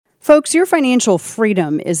Folks, your financial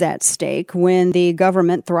freedom is at stake when the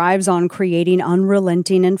government thrives on creating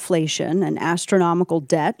unrelenting inflation and astronomical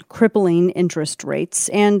debt, crippling interest rates,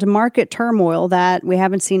 and market turmoil that we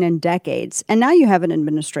haven't seen in decades. And now you have an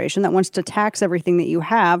administration that wants to tax everything that you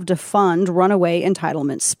have to fund runaway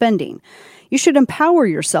entitlement spending. You should empower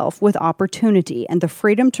yourself with opportunity and the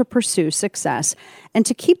freedom to pursue success and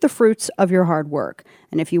to keep the fruits of your hard work.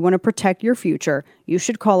 And if you want to protect your future, you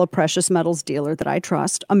should call a precious metals dealer that I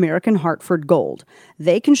trust, American Hartford Gold.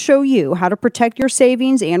 They can show you how to protect your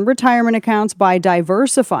savings and retirement accounts by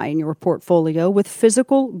diversifying your portfolio with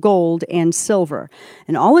physical gold and silver.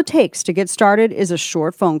 And all it takes to get started is a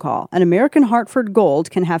short phone call. And American Hartford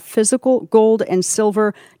Gold can have physical gold and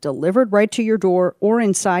silver delivered right to your door or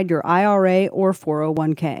inside your IRA or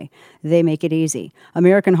 401k. They make it easy.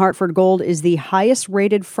 American Hartford Gold is the highest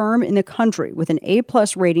rated firm in the country with an A+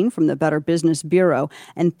 rating from the Better Business Bureau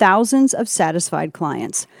and thousands of satisfied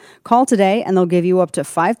clients. Call today and they'll give you up to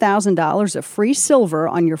 $5,000 of free silver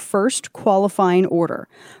on your first qualifying order.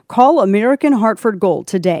 Call American Hartford Gold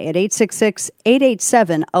today at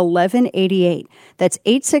 866-887-1188. That's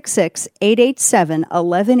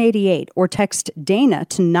 866-887-1188 or text Dana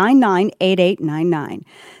to 998899.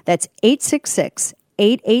 That's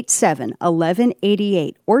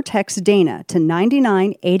 888-887-1188 or text Dana to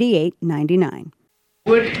 998899.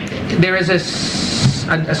 There is a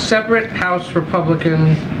separate House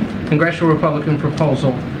Republican, Congressional Republican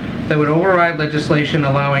proposal that would override legislation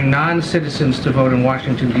allowing non-citizens to vote in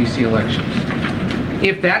Washington, D.C. elections.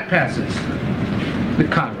 If that passes the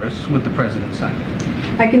Congress, would the president sign it?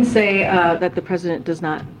 I can say that the president does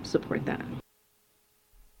not support that.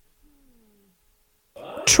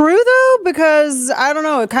 True, though, because I don't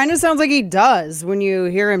know. It kind of sounds like he does when you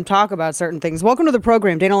hear him talk about certain things. Welcome to the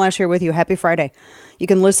program. Dana Lash here with you. Happy Friday. You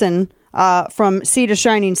can listen from sea to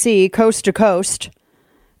shining sea, coast to coast.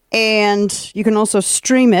 And you can also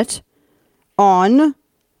stream it on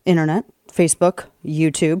internet, Facebook,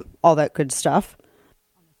 YouTube, all that good stuff.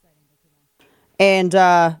 And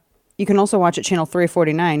you can also watch it channel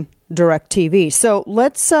 349, DirecTV. So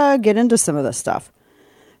let's get into some of this stuff.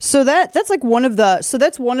 So that's one of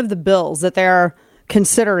the bills that they're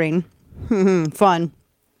considering fun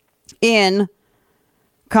in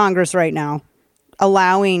Congress right now,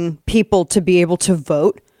 allowing people to be able to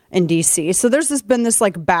vote in DC. So there's been this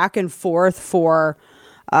back and forth for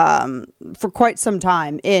quite some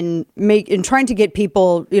time in trying to get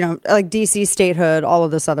people, DC statehood, all of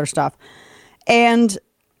this other stuff. And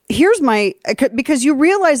here's because you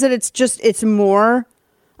realize that it's more.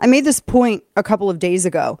 I made this point a couple of days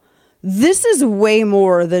ago. This is way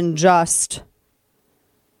more than just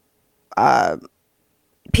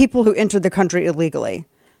people who entered the country illegally.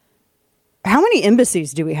 How many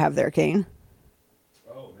embassies do we have there, Kane?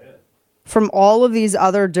 Oh, man. From all of these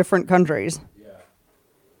other different countries. Yeah.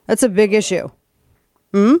 That's a big issue.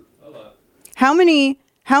 A lot. How many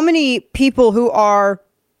people who are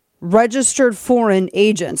registered foreign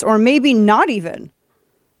agents, or maybe not even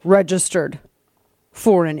registered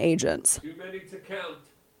foreign agents? Too many to count.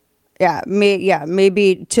 Maybe a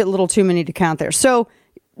little too many to count there. So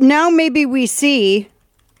now maybe we see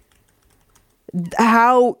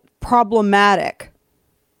how problematic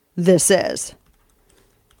this is.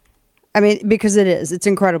 I mean, because it is. It's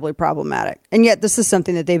incredibly problematic. And yet this is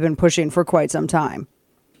something that they've been pushing for quite some time.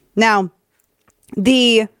 Now,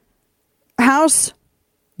 the House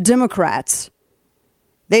Democrats,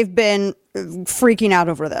 they've been freaking out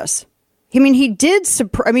over this. I mean, he did,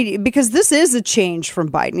 because this is a change from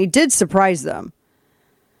Biden. He did surprise them.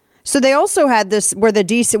 So they also had this where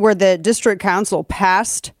the district council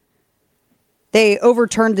passed, they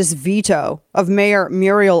overturned this veto of Mayor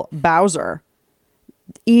Muriel Bowser,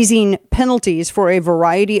 easing penalties for a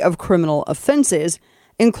variety of criminal offenses,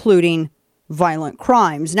 including violent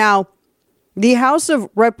crimes. Now, the House of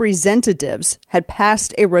Representatives had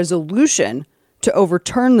passed a resolution to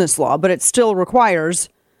overturn this law, but it still requires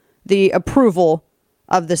the approval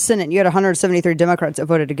of the Senate. You had 173 Democrats that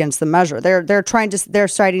voted against the measure. They're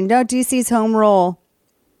citing, no, DC's home rule.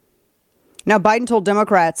 Now, Biden told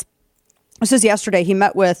Democrats, this is yesterday, he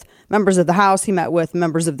met with members of the House, he met with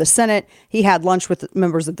members of the Senate, he had lunch with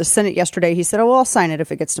members of the Senate yesterday. He said, well, I'll sign it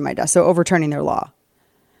if it gets to my desk. So overturning their law.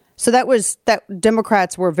 So that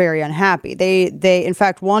Democrats were very unhappy. They in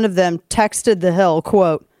fact, one of them texted the Hill,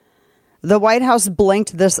 quote, "The White House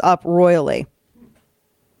blanked this up royally."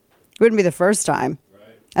 Wouldn't be the first time.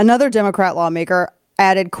 Right. Another Democrat lawmaker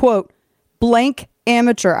added, quote, "Blank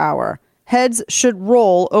amateur hour. Heads should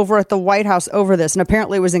roll over at the White House over this." And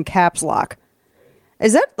apparently it was in caps lock.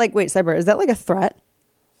 Is that Cyber, is that like a threat?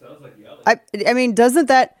 Sounds like yelling. I mean, doesn't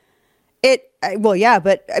that, well, yeah,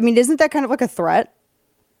 but I mean, isn't that kind of like a threat?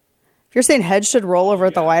 If you're saying heads should roll over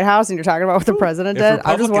at the White House and you're talking about what the president If did, I'm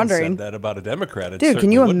Republicans just wondering. said that about a Democrat, it Dude, can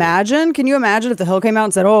certainly you would be. imagine? Can you imagine if the Hill came out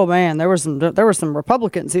and said, "Oh man, there were some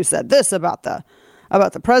Republicans who said this about the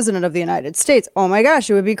president of the United States"? Oh my gosh,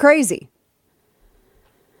 it would be crazy.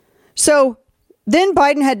 So then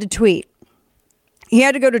Biden had to tweet. He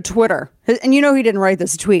had to go to Twitter, and you know he didn't write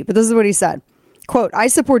this tweet, but this is what he said. Quote, I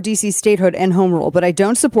support D.C. statehood and home rule, but I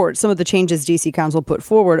don't support some of the changes D.C. Council put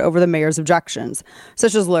forward over the mayor's objections,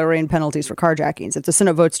 such as lowering penalties for carjackings. If the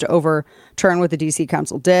Senate votes to overturn what the D.C.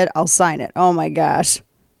 Council did, I'll sign it. Oh, my gosh.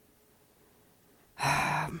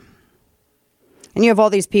 And you have all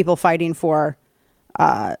these people fighting for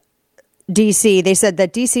D.C. They said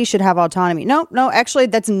that D.C. should have autonomy. No, actually,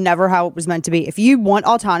 that's never how it was meant to be. If you want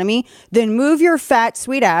autonomy, then move your fat,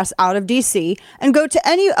 sweet ass out of D.C. and go to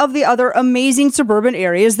any of the other amazing suburban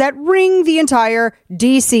areas that ring the entire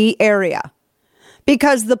D.C. area.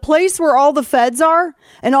 Because the place where all the feds are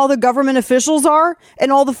and all the government officials are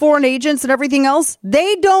and all the foreign agents and everything else,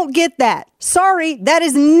 they don't get that. Sorry, that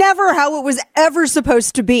is never how it was ever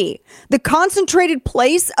supposed to be. The concentrated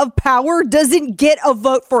place of power doesn't get a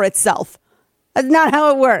vote for itself. That's not how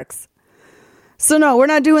it works. So no, we're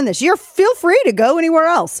not doing this. Feel free to go anywhere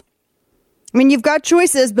else. I mean, you've got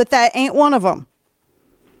choices, but that ain't one of them.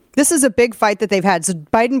 This is a big fight that they've had. So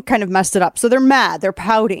Biden kind of messed it up. So they're mad. They're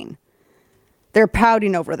pouting. They're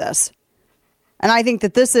pouting over this. And I think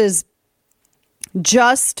that this is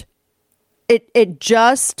just, it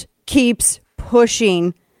just keeps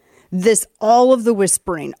pushing this, all of the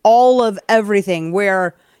whispering, all of everything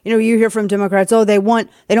where, you know, you hear from Democrats, oh, they don't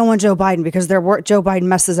want Joe Biden because Joe Biden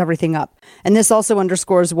messes everything up. And this also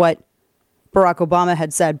underscores what Barack Obama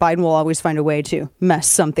had said. Biden will always find a way to mess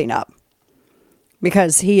something up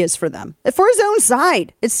because he is for them, for his own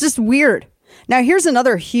side. It's just weird. Now, here's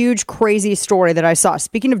another huge, crazy story that I saw.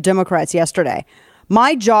 Speaking of Democrats yesterday,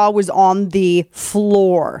 my jaw was on the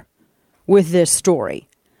floor with this story.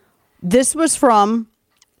 This was from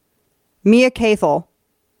Mia Cathell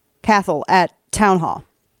at Town Hall.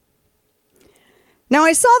 Now,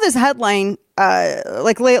 I saw this headline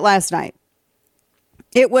like late last night.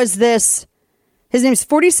 It was this. His name's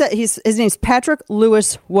his name's Patrick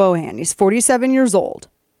Lewis Wohan. He's 47 years old.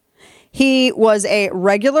 He was a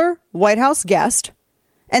regular White House guest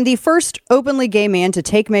and the first openly gay man to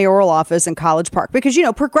take mayoral office in College Park. Because, you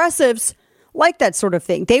know, progressives like that sort of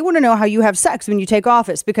thing. They want to know how you have sex when you take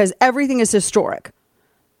office because everything is historic.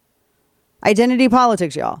 Identity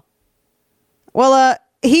politics, y'all. Well,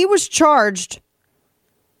 he was charged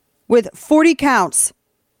with 40 counts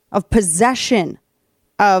of possession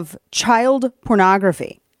of child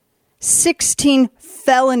pornography, 16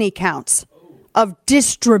 felony counts of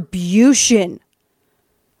distribution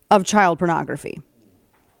of child pornography.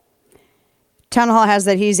 Town Hall has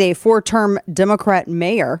that he's a 4-term Democrat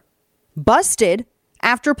mayor, busted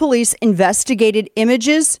after police investigated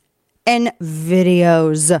images and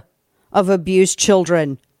videos of abused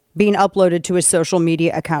children being uploaded to his social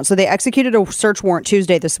media account. So they executed a search warrant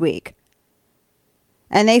Tuesday this week,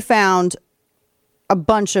 and they found a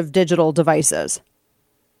bunch of digital devices.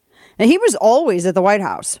 And he was always at the White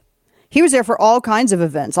House. He was there for all kinds of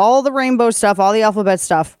events, all the rainbow stuff, all the alphabet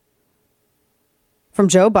stuff from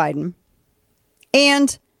Joe Biden.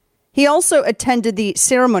 And he also attended the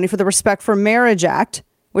ceremony for the Respect for Marriage Act,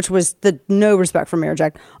 which was the No Respect for Marriage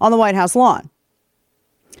Act, on the White House lawn.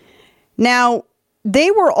 Now,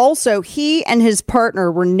 he and his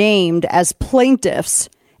partner were named as plaintiffs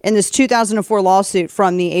in this 2004 lawsuit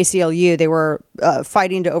from the ACLU. They were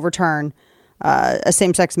fighting to overturn a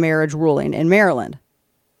same-sex marriage ruling in Maryland.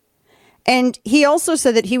 And he also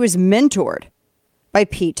said that he was mentored by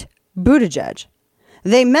Pete Buttigieg.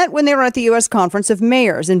 They met when they were at the U.S. Conference of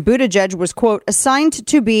Mayors, and Buttigieg was, quote, assigned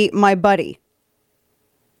to be my buddy.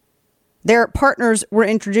 Their partners were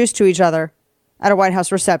introduced to each other at a White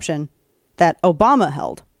House reception that Obama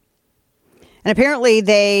held. And apparently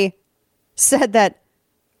they said that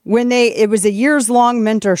it was a years-long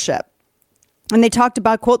mentorship. And they talked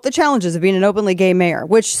about, quote, the challenges of being an openly gay mayor,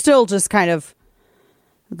 which still just kind of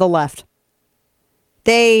the left.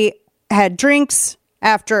 They had drinks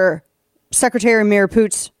after Secretary Mayor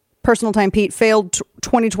Poot's personal time Pete failed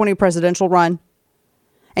 2020 presidential run.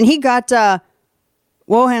 And he got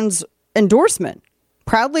Wohan's endorsement,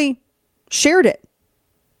 proudly shared it.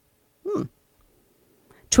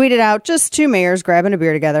 Tweeted out, just two mayors grabbing a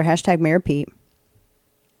beer together, hashtag Mayor Pete.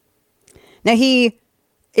 Now he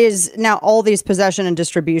is all these possession and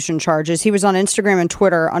distribution charges. He was on Instagram and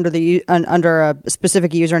Twitter under a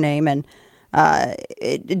specific username, and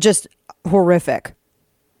it just horrific.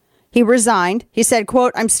 He resigned. He said,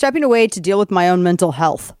 quote, "I'm stepping away to deal with my own mental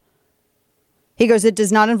health." He goes, "It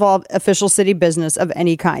does not involve official city business of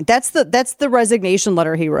any kind." That's the resignation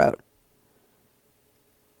letter he wrote.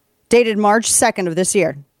 Dated March 2nd of this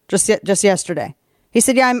year, just yesterday. He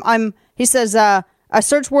said, he says, "A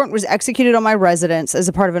search warrant was executed on my residence as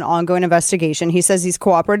a part of an ongoing investigation." He says he's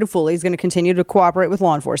cooperated fully. He's going to continue to cooperate with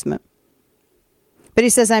law enforcement. But he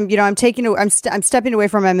says, I'm stepping away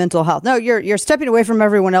from my mental health. No, you're stepping away from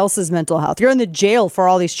everyone else's mental health. You're in the jail for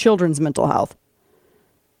all these children's mental health.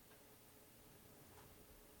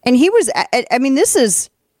 And he was, I mean, this is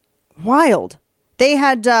wild. They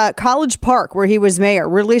had College Park, where he was mayor,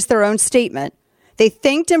 release their own statement. They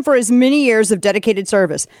thanked him for his many years of dedicated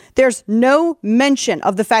service. There's no mention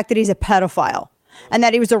of the fact that he's a pedophile and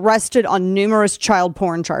that he was arrested on numerous child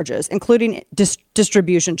porn charges, including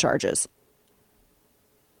distribution charges.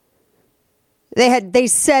 They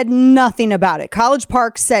said nothing about it. College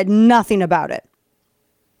Park said nothing about it.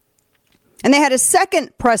 And they had a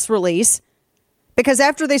second press release because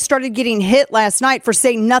after they started getting hit last night for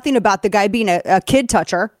saying nothing about the guy being a kid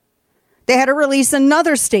toucher, they had to release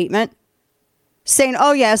another statement saying,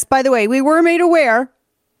 "Oh yes, by the way, we were made aware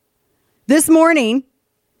this morning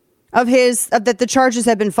of that the charges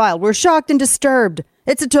have been filed. We're shocked and disturbed.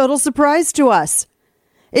 It's a total surprise to us.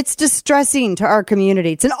 It's distressing to our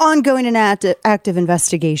community. It's an ongoing and active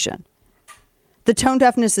investigation." The tone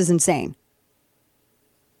deafness is insane.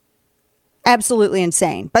 Absolutely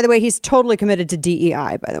insane. By the way, he's totally committed to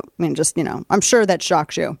DEI, I'm sure that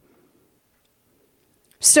shocks you.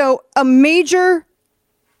 So a major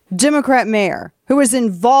Democrat mayor who was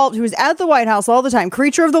involved, who was at the White House all the time,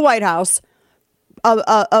 creature of the White House,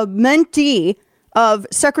 a mentee of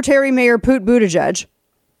Secretary Mayor Pete Buttigieg,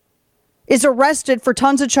 is arrested for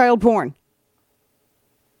tons of child porn.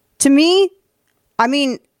 To me, I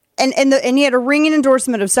mean, and he had a ringing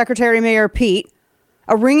endorsement of Secretary Mayor Pete,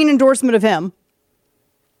 a ringing endorsement of him,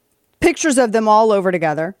 pictures of them all over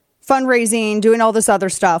together, fundraising, doing all this other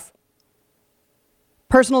stuff.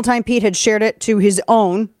 Personal Time Pete had shared it to his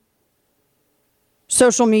own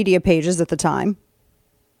social media pages at the time.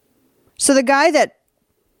 So the guy that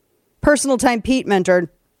Personal Time Pete mentored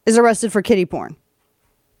is arrested for kiddie porn.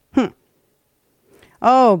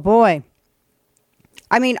 Oh, boy.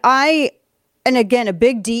 I mean, and again, a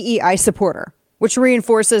big DEI supporter, which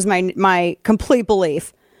reinforces my complete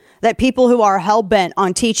belief that people who are hell-bent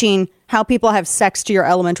on teaching how people have sex to your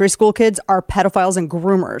elementary school kids are pedophiles and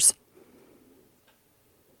groomers.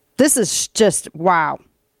 This is just, wow.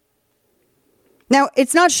 Now,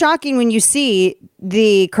 it's not shocking when you see I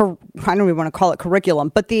don't even want to call it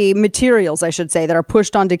curriculum, but the materials, I should say, that are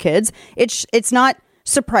pushed onto kids. It's not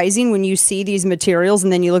surprising when you see these materials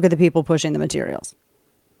and then you look at the people pushing the materials.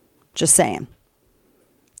 Just saying.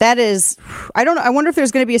 That is, I don't know. I wonder if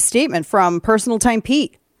there's going to be a statement from Personal Time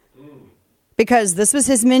Pete, because this was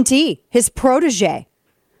his mentee, his protege.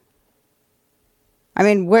 I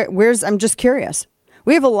mean, I'm just curious.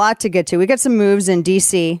 We have a lot to get to. We got some moves in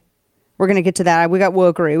DC. We're going to get to that. We got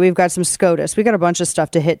Wokery. We've got some SCOTUS. We got a bunch of stuff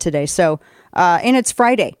to hit today. So, and it's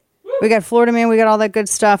Friday. We got Florida Man. We got all that good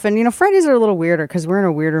stuff. And, Fridays are a little weirder because we're in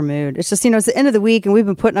a weirder mood. It's just, it's the end of the week and we've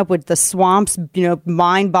been putting up with the swamps,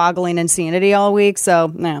 mind-boggling insanity all week.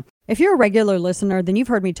 So, no. If you're a regular listener, then you've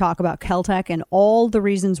heard me talk about Keltec and all the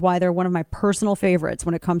reasons why they're one of my personal favorites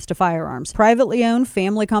when it comes to firearms. Privately owned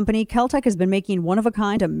family company, Keltec has been making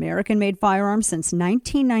one-of-a-kind American-made firearms since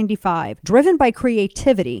 1995. Driven by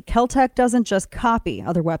creativity, Keltec doesn't just copy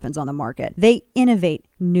other weapons on the market. They innovate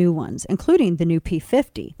new ones, including the new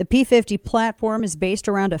P50. The P50 platform is based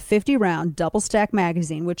around a 50-round double-stack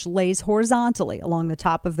magazine, which lays horizontally along the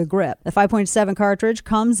top of the grip. The 5.7 cartridge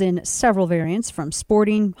comes in several variants, from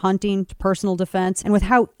sporting, hunting, to personal defense, and with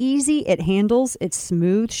how easy it handles, it's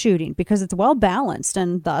smooth shooting because it's well balanced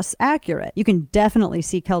and thus accurate. You can definitely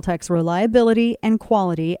see Keltec's reliability and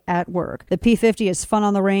quality at work. The P50 is fun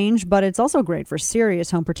on the range, but it's also great for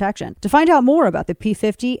serious home protection. To find out more about the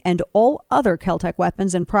P50 and all other Keltec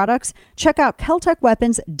weapons and products, check out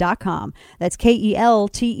KeltecWeapons.com. That's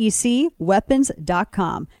KELTEC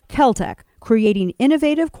weapons.com. Keltec, creating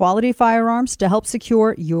innovative quality firearms to help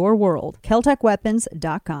secure your world.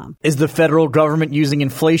 KeltecWeapons.com. Is the federal government using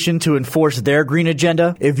inflation to enforce their green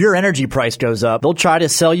agenda? If your energy price goes up, they'll try to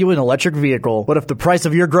sell you an electric vehicle. But if the price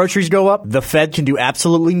of your groceries go up, the Fed can do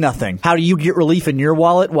absolutely nothing. How do you get relief in your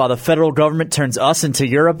wallet while the federal government turns us into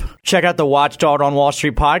Europe? Check out the Watchdog on Wall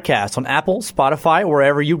Street podcast on Apple, Spotify, or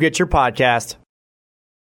wherever you get your podcast.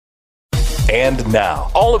 And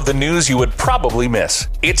now, all of the news you would probably miss.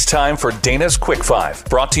 It's time for Dana's Quick Five,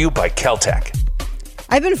 brought to you by Keltec.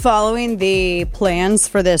 I've been following the plans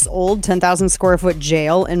for this old 10,000 square foot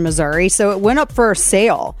jail in Missouri. So it went up for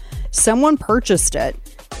sale. Someone purchased it.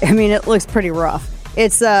 I mean, it looks pretty rough.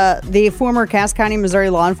 It's the former Cass County, Missouri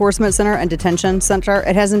Law Enforcement Center and Detention Center.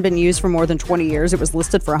 It hasn't been used for more than 20 years. It was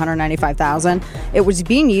listed for $195,000. It was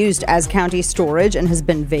being used as county storage and has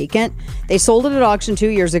been vacant. They sold it at auction 2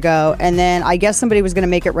 years ago, and then I guess somebody was going to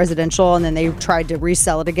make it residential, and then they tried to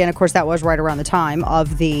resell it again. Of course, that was right around the time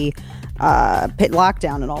of the pit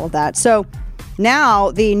lockdown and all of that. So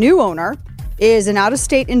now the new owner is an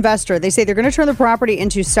out-of-state investor. They say they're going to turn the property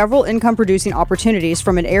into several income-producing opportunities,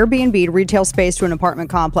 from an Airbnb retail space to an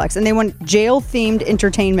apartment complex, and they want jail-themed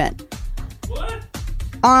entertainment. What?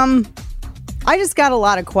 I just got a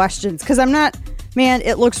lot of questions because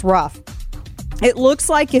it looks rough. It looks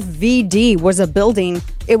like if VD was a building,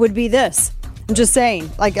 it would be this. I'm just saying,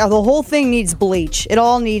 like, the whole thing needs bleach. It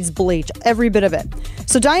all needs bleach, every bit of it.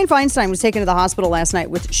 So Dianne Feinstein was taken to the hospital last night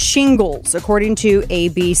with shingles, according to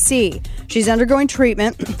ABC. She's undergoing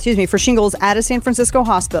treatment, for shingles at a San Francisco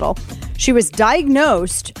hospital. She was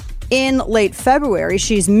diagnosed in late February.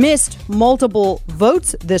 She's missed multiple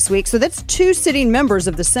votes this week. So that's 2 sitting members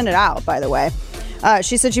of the Senate out, by the way.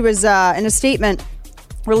 She said she was, in a statement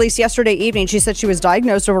released yesterday evening, she said she was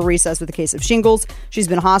diagnosed over recess with a case of shingles. She's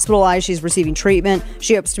been hospitalized. She's receiving treatment.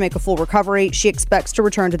 She hopes to make a full recovery. She expects to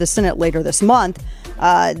return to the Senate later this month.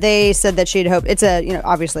 They said that she'd hope it's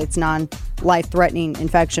obviously it's non-life-threatening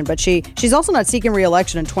infection, but she's also not seeking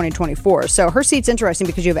re-election in 2024. So her seat's interesting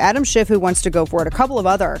because you have Adam Schiff, who wants to go for it, a couple of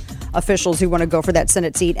other officials who want to go for that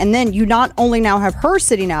Senate seat. And then you not only now have her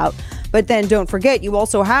sitting out, but then don't forget, you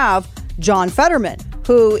also have John Fetterman,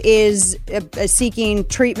 who is seeking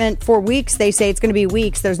treatment for weeks. They say it's going to be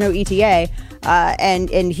weeks. There's no ETA.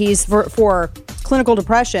 And he's for clinical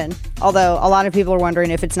depression, although a lot of people are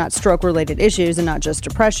wondering if it's not stroke-related issues and not just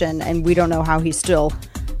depression. And we don't know how he's still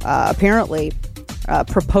apparently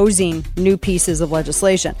proposing new pieces of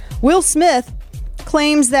legislation. Will Smith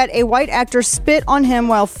claims that a white actor spit on him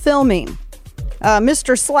while filming.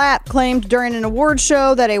 Mr. Slap claimed during an award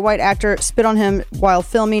show that a white actor spit on him while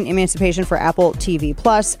filming Emancipation for Apple TV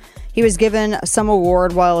Plus. He was given some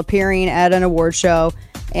award while appearing at an award show,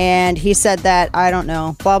 and he said that, I don't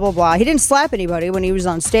know, blah, blah, blah. He didn't slap anybody when he was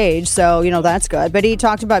on stage, so, that's good. But he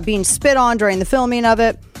talked about being spit on during the filming of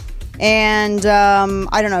it. And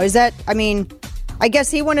I don't know, I guess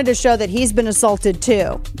he wanted to show that he's been assaulted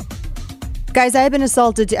too. Guys, I have been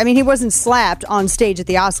assaulted too. He wasn't slapped on stage at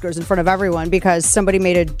the Oscars in front of everyone because somebody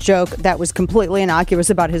made a joke that was completely innocuous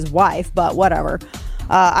about his wife, but whatever.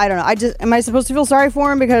 I don't know. Am I supposed to feel sorry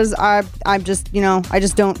for him? Because I'm just, I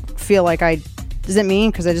just don't feel like does it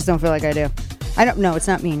mean? Because I just don't feel like I do. I don't know. It's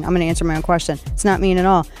not mean. I'm going to answer my own question. It's not mean at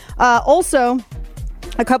all. Also,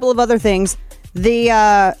 a couple of other things.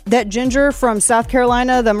 That ginger from South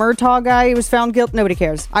Carolina, the Murtaugh guy, he was found guilty. Nobody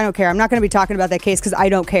cares. I don't care. I'm not going to be talking about that case because I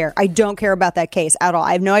don't care. I don't care about that case at all.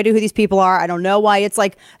 I have no idea who these people are. I don't know why it's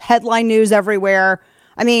like headline news everywhere.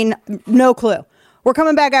 No clue. We're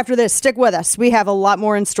coming back after this. Stick with us. We have a lot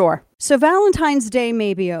more in store. So Valentine's Day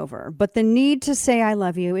may be over, but the need to say I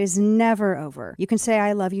love you is never over. You can say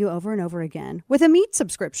I love you over and over again with a meat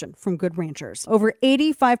subscription from Good Ranchers. Over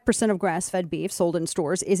 85% of grass-fed beef sold in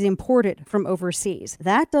stores is imported from overseas.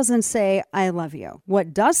 That doesn't say I love you.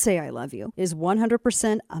 What does say I love you is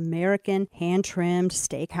 100% American, hand-trimmed,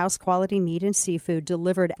 steakhouse quality meat and seafood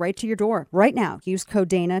delivered right to your door. Right now, use code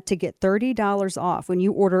DANA to get $30 off when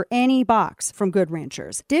you order any box from Good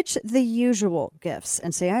Ranchers. Ditch the usual gifts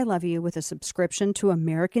and say I love you with a subscription to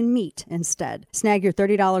American meat instead. Snag your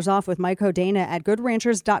 $30 off with my code Dana at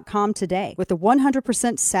goodranchers.com today. With the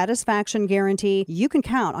 100% satisfaction guarantee, you can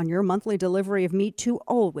count on your monthly delivery of meat to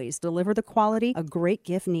always deliver the quality a great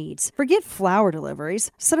gift needs. Forget flour deliveries.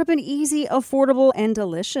 Set up an easy, affordable, and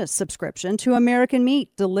delicious subscription to American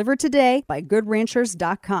meat delivered today by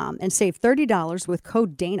goodranchers.com and save $30 with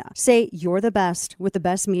code Dana. Say you're the best with the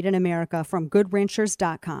best meat in America from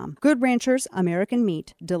goodranchers.com. Good Ranchers, American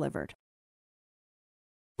meat delivered.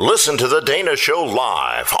 Listen to The Dana Show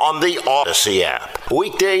live on the Odyssey app.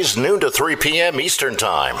 Weekdays noon to 3 p.m. Eastern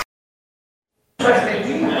Time. President,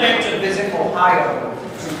 you went to visit Ohio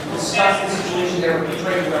to discuss the situation there with the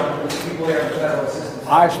trade development with people there in federal assistance.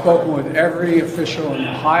 I've spoken with every official in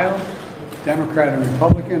Ohio, Democrat and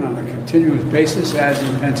Republican, on a continuous basis, as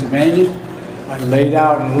in Pennsylvania. I laid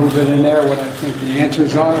out a little bit in there what I think the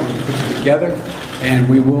answers are. We put it together, and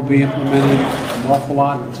we will be implementing an awful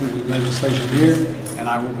lot into the legislation here. And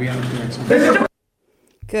I will be interviewing some.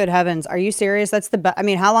 Good heavens. Are you serious? That's the best.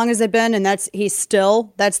 How long has it been? And that's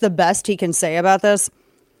the best he can say about this.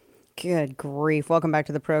 Good grief. Welcome back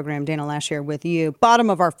to the program. Dana Loesch here with you. Bottom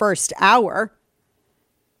of our first hour.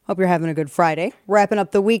 Hope you're having a good Friday. Wrapping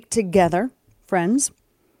up the week together, friends.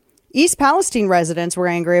 East Palestine residents were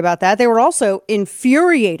angry about that. They were also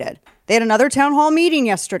infuriated. They had another town hall meeting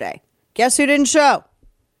yesterday. Guess who didn't show?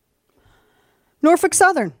 Norfolk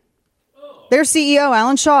Southern. Their CEO,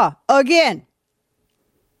 Alan Shaw, again.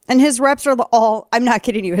 And his reps are all, I'm not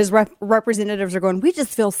kidding you, his representatives are going, we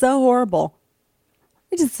just feel so horrible.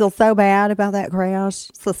 We just feel so bad about that crash.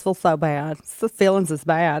 Just feel so bad. The feelings is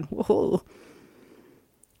bad. Ooh.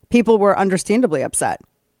 People were understandably upset.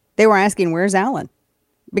 They were asking, where's Alan?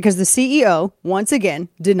 Because the CEO, once again,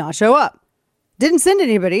 did not show up. Didn't send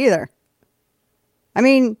anybody either. I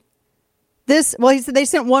mean, he said they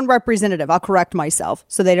sent one representative. I'll correct myself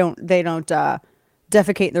so they don't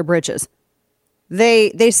defecate their britches.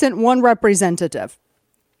 They sent one representative.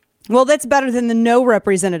 Well, that's better than the no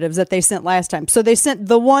representatives that they sent last time. So they sent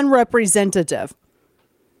the one representative.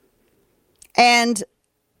 And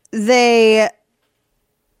they,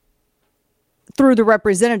 through the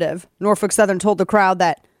representative, Norfolk Southern told the crowd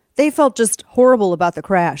that they felt just horrible about the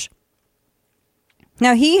crash.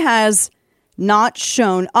 Now, he has not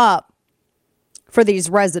shown up for these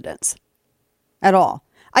residents at all.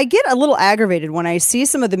 I get a little aggravated when I see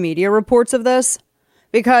some of the media reports of this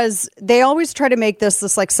because they always try to make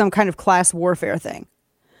this like some kind of class warfare thing.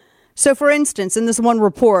 So, for instance, in this one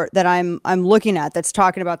report that I'm looking at that's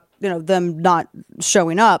talking about, them not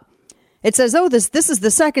showing up, it says, this is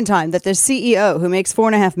the second time that the CEO, who makes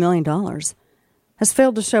 $4.5 million, has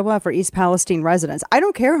failed to show up for East Palestine residents. I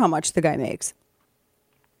don't care how much the guy makes.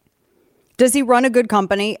 Does he run a good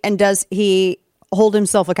company, and does he hold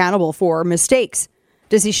himself accountable for mistakes?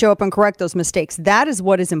 Does he show up and correct those mistakes? That is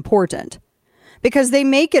what is important. Because they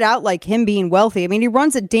make it out like him being wealthy. I mean, he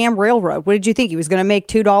runs a damn railroad. What did you think? He was going to make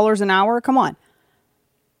 $2 an hour? Come on.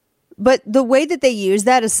 But the way that they use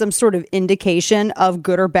that as some sort of indication of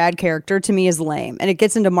good or bad character to me is lame. And it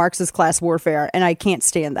gets into Marxist class warfare, and I can't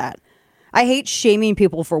stand that. I hate shaming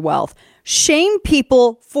people for wealth. Shame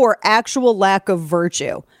people for actual lack of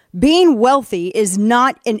virtue. Being wealthy is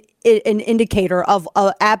not an indicator of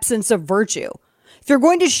an absence of virtue. If you're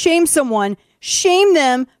going to shame someone, shame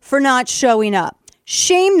them for not showing up.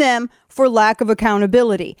 Shame them for lack of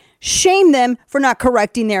accountability. Shame them for not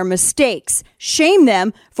correcting their mistakes. Shame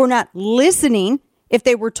them for not listening if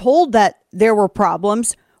they were told that there were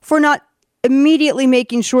problems, for not immediately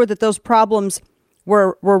making sure that those problems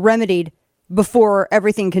were remedied before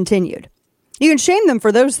everything continued. You can shame them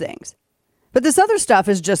for those things. But this other stuff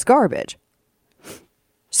is just garbage.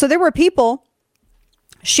 So there were people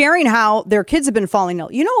sharing how their kids have been falling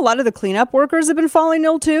ill. You know, a lot of the cleanup workers have been falling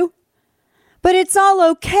ill too. But it's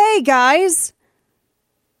all okay, guys.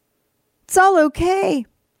 It's all okay.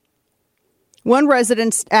 One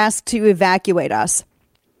resident asked to evacuate us.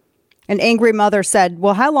 An angry mother said,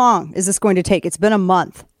 well, how long is this going to take? It's been a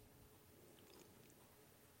month.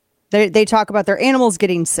 They talk about their animals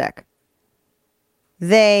getting sick.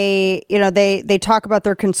 They talk about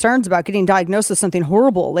their concerns about getting diagnosed with something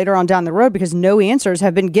horrible later on down the road because no answers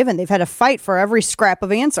have been given. They've had to fight for every scrap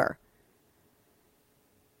of answer.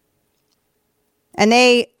 And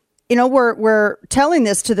they, we're telling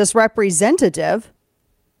this to this representative.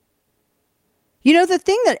 The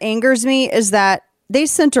thing that angers me is that they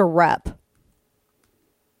sent a rep.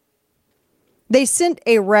 They sent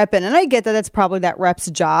a rep in, and I get that that's probably that rep's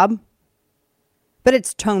job, but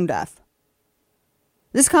it's tone deaf.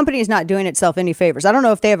 This company is not doing itself any favors. I don't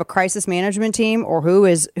know if they have a crisis management team or who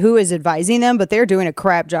is advising them, but they're doing a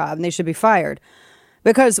crap job and they should be fired.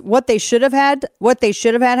 Because what they should have had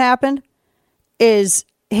happen is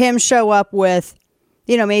him show up with,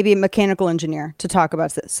 maybe a mechanical engineer to talk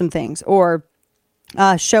about some things, or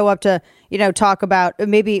show up to, talk about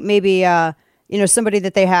maybe somebody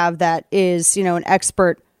that they have that is, an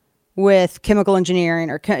expert with chemical engineering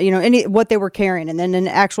or, what they were carrying, and then an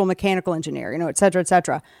actual mechanical engineer, et cetera, et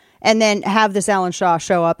cetera. And then have this Alan Shaw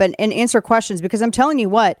show up and answer questions, because I'm telling you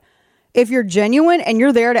what, if you're genuine and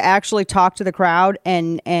you're there to actually talk to the crowd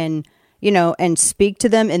and speak to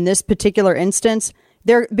them in this particular instance,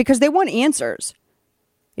 because they want answers.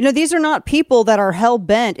 These are not people that are hell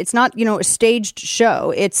bent. It's not, a staged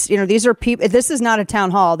show. It's, these are people. This is not a town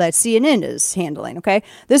hall that CNN is handling. OK,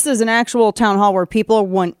 this is an actual town hall where people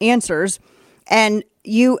want answers, and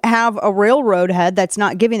you have a railroad head that's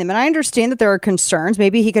not giving them. And I understand that there are concerns.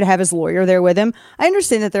 Maybe he could have his lawyer there with him. I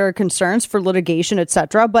understand that there are concerns for litigation,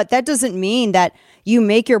 etc. But that doesn't mean that you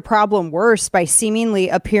make your problem worse by seemingly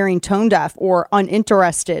appearing tone deaf or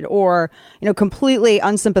uninterested or, completely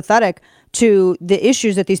unsympathetic to the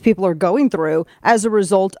issues that these people are going through as a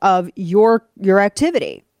result of your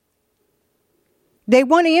activity. They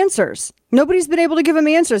want answers. Nobody's been able to give him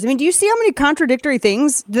answers. I mean, do you see how many contradictory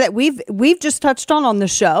things that we've just touched on the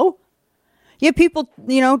show? You have people,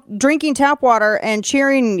 drinking tap water and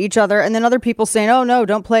cheering each other, and then other people saying, oh, no,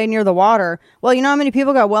 don't play near the water. Well, you know how many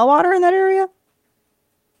people got well water in that area?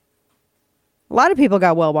 A lot of people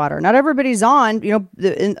got well water. Not everybody's on,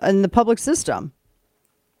 in the public system.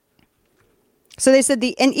 So they said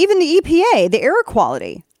and even the EPA, the air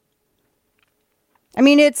quality. I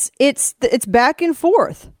mean, it's back and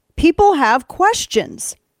forth. People have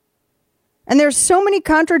questions. And there's so many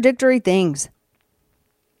contradictory things.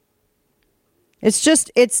 It's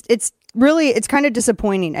kind of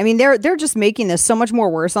disappointing. I mean, they're just making this so much more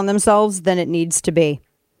worse on themselves than it needs to be.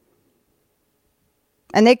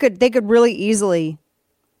 And they could really easily,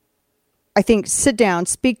 I think, sit down,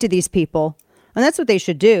 speak to these people. And that's what they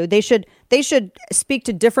should do. They should speak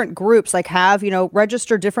to different groups, like have,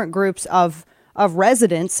 register different groups of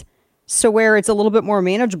residents, so where it's a little bit more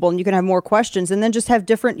manageable and you can have more questions, and then just have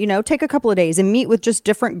different, take a couple of days and meet with just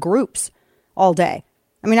different groups all day.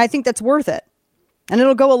 I mean, I think that's worth it. And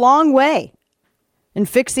it'll go a long way in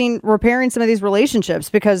repairing some of these relationships,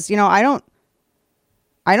 because, I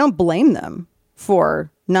don't blame them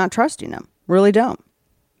for not trusting them. Really don't.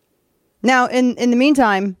 Now, in the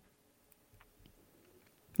meantime,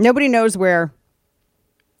 nobody knows where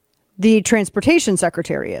the transportation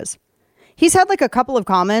secretary is. He's had like a couple of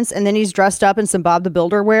comments, and then he's dressed up in some Bob the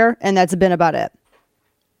Builder wear, and that's been about it.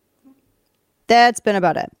 That's been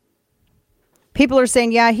about it. People are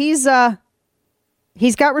saying, yeah, he's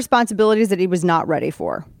got responsibilities that he was not ready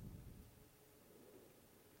for.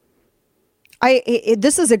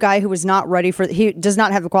 This is a guy who was not ready for, he does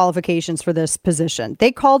not have the qualifications for this position.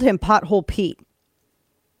 They called him Pothole Pete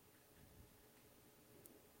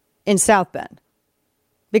in South Bend,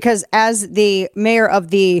 because as the mayor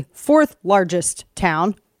of the fourth largest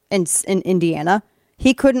town in Indiana,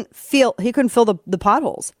 he couldn't fill the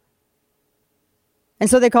potholes. And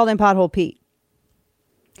so they called him Pothole Pete.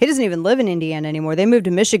 He doesn't even live in Indiana anymore. They moved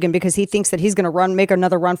to Michigan because he thinks that he's going to make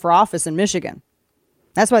another run for office in Michigan.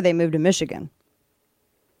 That's why they moved to Michigan.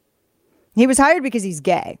 He was hired because he's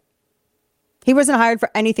gay. He wasn't hired for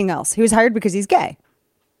anything else. He was hired because he's gay.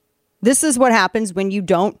 This is what happens when you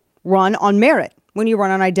don't run on merit, when you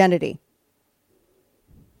run on identity.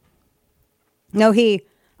 No, I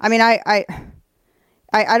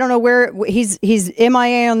don't know where he's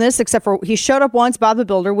MIA on this, except for he showed up once, Bob the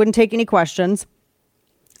Builder, wouldn't take any questions,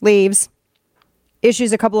 leaves,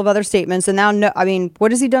 issues a couple of other statements, and now,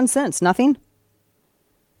 what has he done since? Nothing?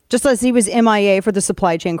 Just as he was MIA for the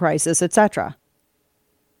supply chain crisis, etc.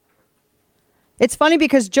 It's funny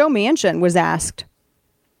because Joe Manchin was asked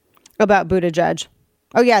about Buttigieg.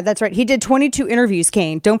 Oh, yeah, that's right. He did 22 interviews,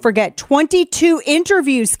 Kane. Don't forget, 22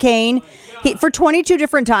 interviews, Kane. For 22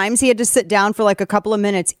 different times, he had to sit down for like a couple of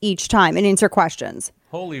minutes each time and answer questions.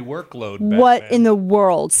 Holy workload, What Batman. in the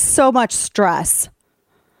world? So much stress.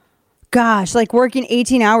 Gosh, like working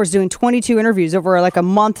 18 hours doing 22 interviews over like a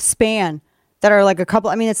month span that are like a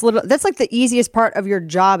couple. That's like the easiest part of your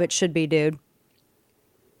job. It should be, dude.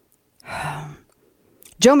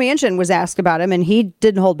 Joe Manchin was asked about him, and he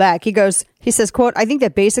didn't hold back. He says, quote, I think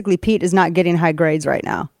that basically Pete is not getting high grades right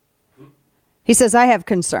now. He says, I have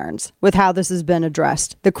concerns with how this has been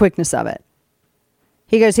addressed, the quickness of it.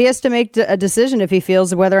 He goes, he has to make a decision if he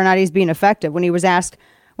feels whether or not he's being effective. When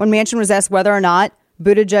Manchin was asked whether or not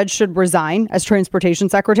Buttigieg should resign as transportation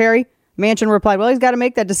secretary, Manchin replied, well, he's got to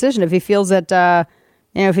make that decision if he feels that,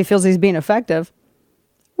 if he feels he's being effective.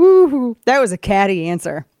 Woo-hoo. That was a catty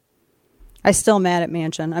answer. I'm still mad at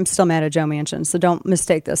Manchin. I'm still mad at Joe Manchin. So don't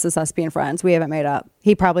mistake this as us being friends. We haven't made up.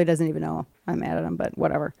 He probably doesn't even know I'm mad at him, but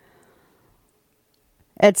whatever.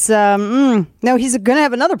 It's, no, he's going to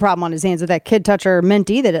have another problem on his hands with that kid toucher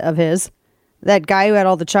mentee of his, that guy who had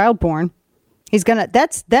all the child porn. He's going to,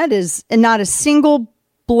 that is not a single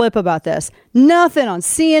blip about this. Nothing on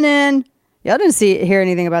CNN. Y'all didn't hear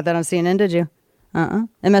anything about that on CNN, did you?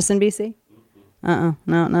 MSNBC? No,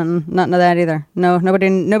 none of that either. No,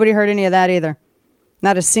 nobody heard any of that either.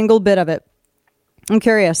 Not a single bit of it. I'm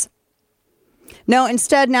curious. No,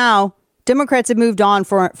 instead now, Democrats have moved on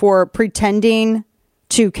for pretending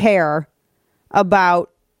to care about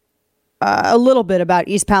a little bit about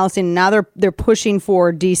East Palestine. And now they're pushing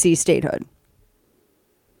for DC statehood.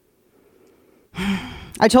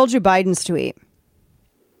 I told you Biden's tweet.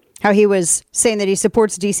 How he was saying that he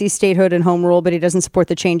supports D.C. statehood and home rule, but he doesn't support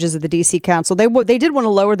the changes of the D.C. council. They did want to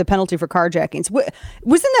lower the penalty for carjackings.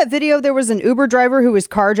 Wasn't that video, there was an Uber driver who was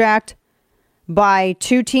carjacked by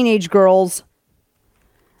two teenage girls,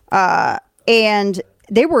 and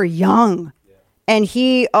they were young. And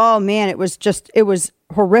it was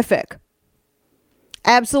horrific.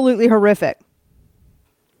 Absolutely horrific.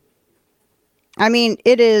 I mean,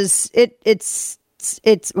 it's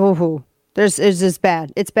just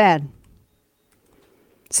bad. It's bad.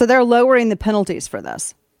 So they're lowering the penalties for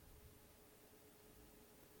this.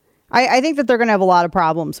 I think that they're going to have a lot of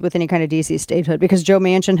problems with any kind of DC statehood because Joe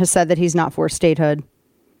Manchin has said that he's not for statehood.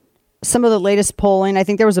 Some of the latest polling, I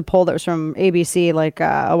think there was a poll that was from ABC like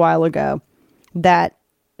a while ago that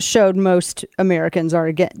showed most Americans are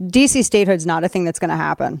against DC statehood's not a thing that's going to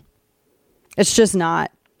happen. It's just not.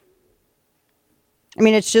 I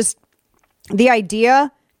mean, it's just the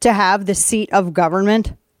idea to have the seat of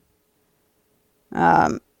government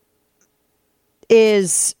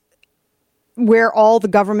is where all the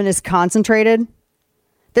government is concentrated.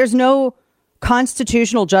 There's no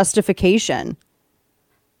constitutional justification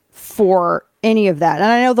for any of that.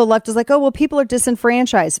 And I know the left is like, oh, well, people are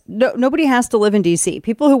disenfranchised. No, nobody has to live in DC.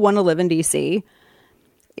 People who want to live in DC,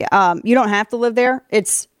 you don't have to live there.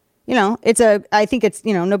 It's, I think it's,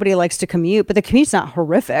 nobody likes to commute, but the commute's not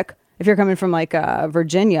horrific. If you're coming from like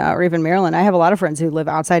Virginia or even Maryland, I have a lot of friends who live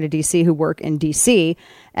outside of DC who work in DC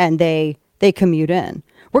and they commute in.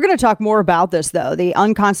 We're going to talk more about this, though, the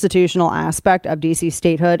unconstitutional aspect of DC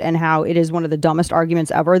statehood and how it is one of the dumbest arguments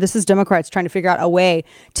ever. This is Democrats trying to figure out a way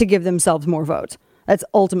to give themselves more votes. That's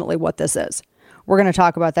ultimately what this is. We're going to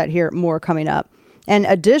talk about that here more coming up. And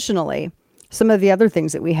additionally, some of the other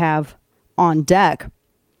things that we have on deck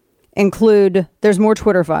include there's more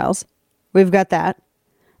Twitter files. We've got that.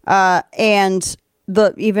 And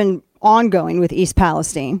the even ongoing with East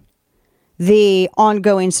Palestine, the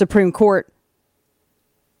ongoing Supreme Court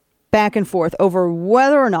back and forth over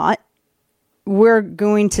whether or not we're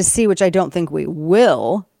going to see, which I don't think we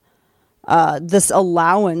will, this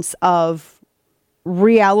allowance of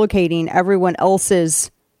reallocating everyone else's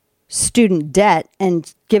student debt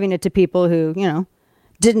and giving it to people who,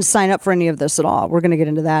 didn't sign up for any of this at all. We're going to get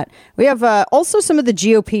into that. We have also some of the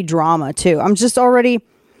GOP drama, too. I'm just already,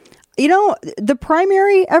 the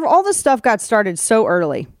primary, all this stuff got started so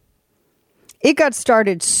early. It got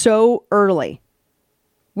started so early,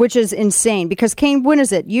 which is insane because Kane, when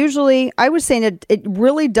is it? Usually, I was saying it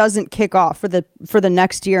really doesn't kick off for the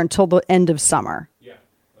next year until the end of summer. Yeah,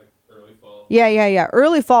 like early fall. Yeah.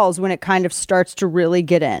 Early fall is when it kind of starts to really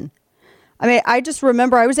get in. I mean, I just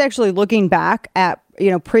remember I was actually looking back at,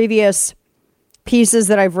 previous pieces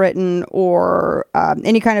that I've written or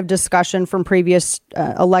any kind of discussion from previous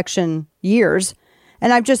election years.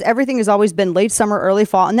 And everything has always been late summer, early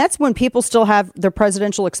fall. And that's when people still have their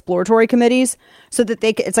presidential exploratory committees so that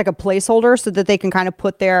it's like a placeholder so that they can kind of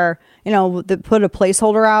put their, put a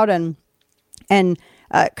placeholder out and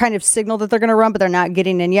kind of signal that they're going to run, but they're not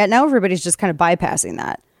getting in yet. Now everybody's just kind of bypassing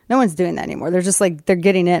that. No one's doing that anymore. They're just like, they're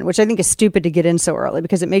getting in, which I think is stupid to get in so early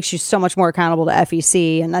because it makes you so much more accountable to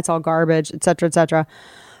FEC and that's all garbage, et cetera, et cetera.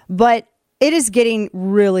 But it is getting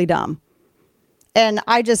really dumb. And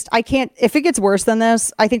I can't, if it gets worse than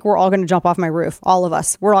this, I think we're all going to jump off my roof. All of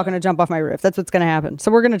us. We're all going to jump off my roof. That's what's going to happen.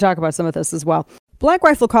 So we're going to talk about some of this as well. Black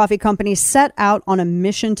Rifle Coffee Company set out on a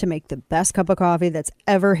mission to make the best cup of coffee that's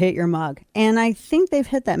ever hit your mug. And I think they've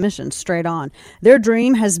hit that mission straight on. Their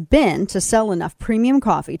dream has been to sell enough premium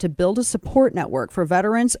coffee to build a support network for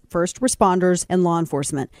veterans, first responders, and law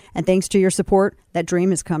enforcement. And thanks to your support, that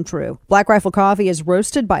dream has come true. Black Rifle Coffee is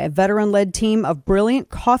roasted by a veteran-led team of brilliant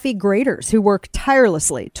coffee graders who work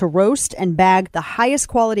tirelessly to roast and bag the highest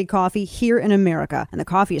quality coffee here in America. And the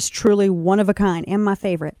coffee is truly one of a kind and my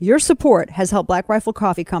favorite. Your support has helped Black Rifle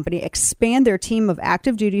Coffee Company expand their team of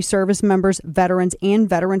active duty service members, veterans, and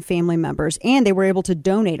veteran family members. And they were able to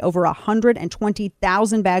donate over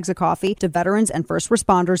 120,000 bags of coffee to veterans and first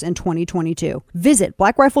responders in 2022. Visit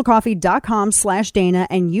blackriflecoffee.com/Dana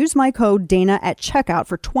and use my code Dana at checkout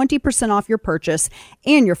for 20% off your purchase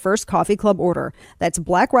and your first coffee club order. That's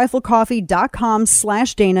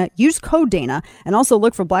blackriflecoffee.com/Dana. Use code Dana and also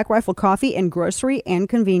look for Black Rifle Coffee in grocery and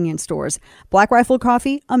convenience stores. Black Rifle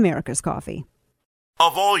Coffee, America's coffee.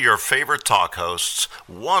 Of all your favorite talk hosts,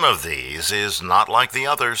 one of these is not like the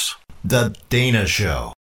others. The Dana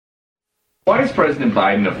Show. Why is President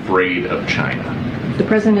Biden afraid of China? The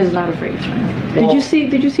president is not afraid of China. Did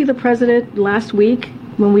you see the president last week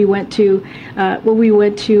when we went to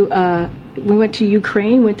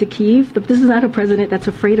Ukraine, went to Kyiv? This is not a president that's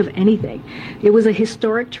afraid of anything. It was a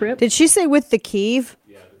historic trip. Did she say with the Kyiv?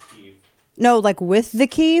 Yeah, the Kyiv. No, like with the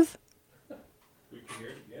Kyiv?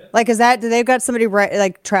 Like, they've got somebody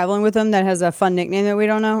like traveling with them that has a fun nickname that we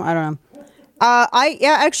don't know? I don't know.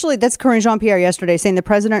 Actually, that's Karine Jean-Pierre yesterday saying the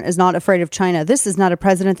president is not afraid of China. This is not a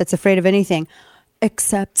president that's afraid of anything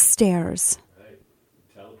except stairs. Right.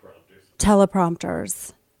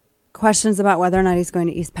 Teleprompters. Questions about whether or not he's going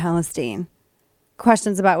to East Palestine.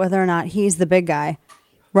 questions about whether or not he's the big guy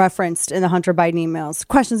referenced in the Hunter Biden emails.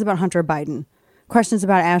 Questions about Hunter Biden. Questions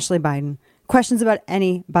about Ashley Biden. Questions about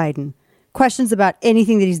any Biden. Questions about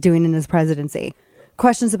anything that he's doing in his presidency.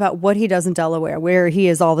 Questions about what he does in Delaware, where he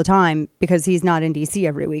is all the time because he's not in D.C.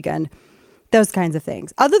 every weekend. Those kinds of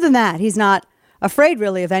things. Other than that, he's not afraid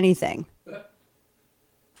really of anything.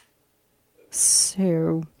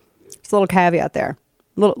 So, it's a little caveat there.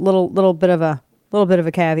 Little bit of a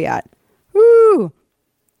caveat. Woo!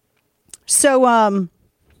 So,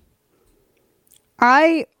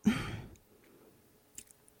 I've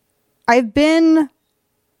been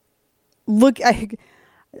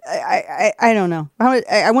I don't know.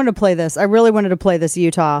 I wanted to play this. I really wanted to play this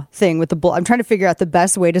Utah thing with the bull. I'm trying to figure out the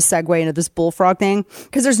best way to segue into this bullfrog thing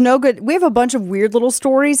because there's no good. We have a bunch of weird little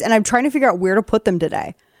stories, and I'm trying to figure out where to put them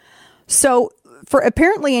today. So, for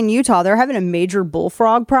apparently in Utah, they're having a major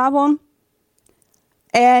bullfrog problem.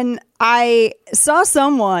 And I saw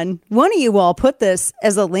one of you all put this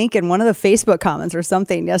as a link in one of the Facebook comments or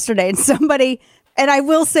something yesterday. And somebody, and I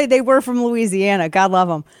will say they were from Louisiana, God love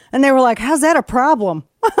them. And they were like, how's that a problem?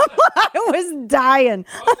 I was dying.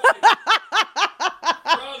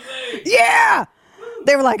 Yeah.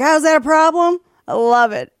 They were like, how's that a problem? I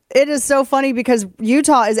love it. It is so funny because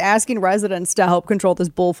Utah is asking residents to help control this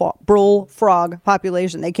bullfrog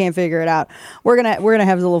population. They can't figure it out. We're gonna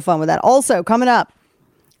have a little fun with that. Also, coming up,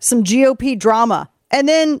 some GOP drama, and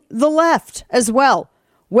then the left as well.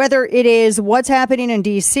 Whether it is what's happening in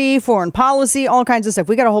D.C., foreign policy, all kinds of stuff.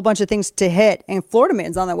 We got a whole bunch of things to hit, and Florida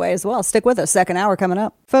Man's on the way as well. Stick with us. Second hour coming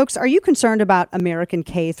up. Folks, are you concerned about American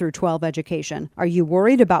K through 12 education? Are you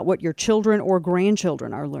worried about what your children or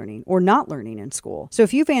grandchildren are learning or not learning in school? So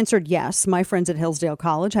if you've answered yes, my friends at Hillsdale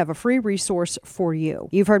College have a free resource for you.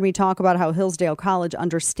 You've heard me talk about how Hillsdale College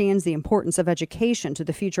understands the importance of education to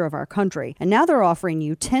the future of our country, and now they're offering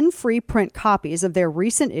you 10 free print copies of their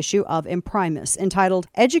recent issue of Imprimis, entitled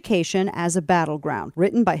Education as a Battleground,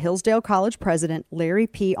 written by Hillsdale College President Larry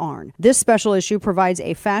P. Arnn. This special issue provides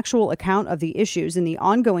a factual account of the issues in the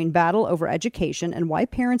ongoing battle over education and why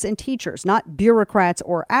parents and teachers, not bureaucrats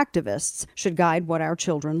or activists, should guide what our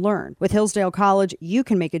children learn. With Hillsdale College, you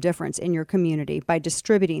can make a difference in your community by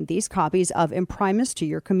distributing these copies of Imprimis to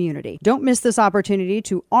your community. Don't miss this opportunity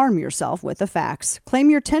to arm yourself with the facts.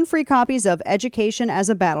 Claim your 10 free copies of Education as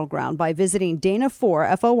a Battleground by visiting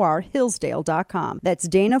Dana4Hillsdale.com.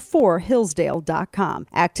 That's Dana4Hillsdale.com.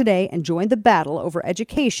 Act today and join the battle over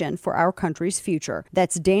education for our country's future.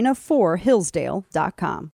 That's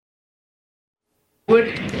Dana4Hillsdale.com.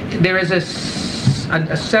 There is a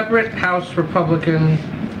separate House Republican,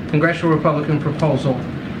 Congressional Republican proposal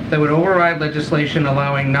that would override legislation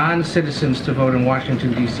allowing non-citizens to vote in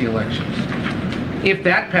Washington, D.C. elections. If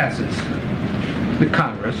that passes the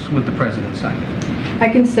Congress, would the president sign it? I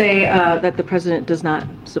can say that the president does not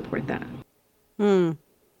support that.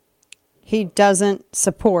 He doesn't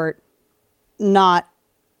support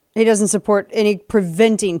any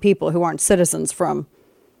preventing people who aren't citizens from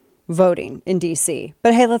voting in D.C.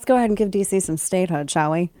 But hey, let's go ahead and give D.C. some statehood, shall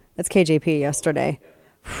we? That's KJP yesterday.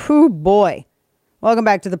 Whew, boy. Welcome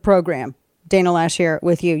back to the program. Dana Lash here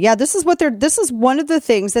with you. Yeah, this is one of the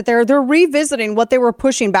things that they're revisiting what they were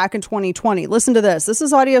pushing back in 2020. Listen to this. This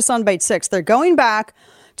is Audio Soundbite 6. They're going back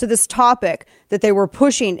to this topic that they were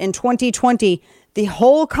pushing in 2020, the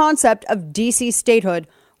whole concept of D.C. statehood,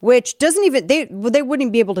 which doesn't even, they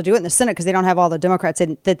wouldn't be able to do it in the Senate because they don't have all the Democrats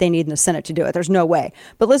that they need in the Senate to do it. There's no way.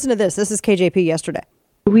 But listen to this. This is KJP yesterday.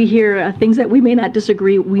 We hear things that we may not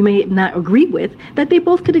agree with, that they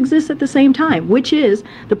both could exist at the same time, which is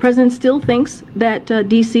the president still thinks that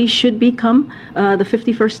D.C. should become the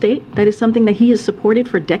 51st state. That is something that he has supported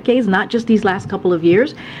for decades, not just these last couple of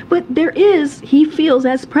years. But he feels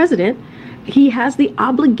as president, he has the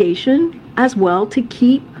obligation as well to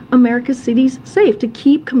keep America's cities safe, to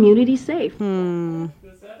keep communities safe.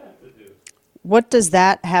 What does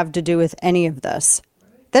that have to do with any of this?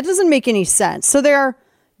 That doesn't make any sense. So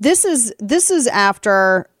this is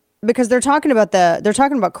after, because they're talking about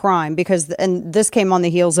crime, and this came on the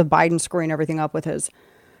heels of Biden screwing everything up with his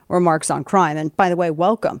remarks on crime. And by the way,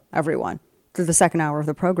 welcome everyone to the second hour of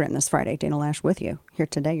the program this Friday. Dana Lash with you here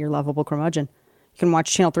today, your lovable curmudgeon. You can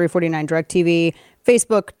watch Channel 349 DirecTV,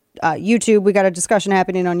 Facebook, YouTube. We got a discussion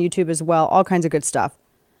happening on YouTube as well. All kinds of good stuff.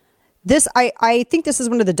 I think this is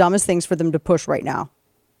one of the dumbest things for them to push right now.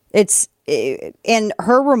 And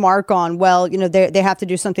her remark on, well, they have to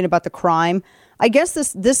do something about the crime. I guess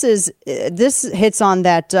this hits on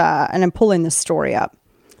that, and I'm pulling this story up.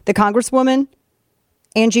 The Congresswoman,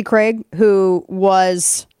 Angie Craig, who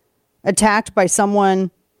was attacked by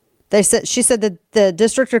someone, she said that the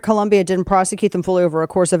District of Columbia didn't prosecute them fully over a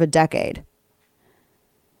course of a decade.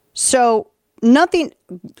 So nothing,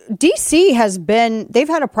 DC they've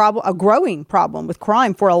had a growing problem with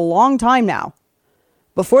crime for a long time now.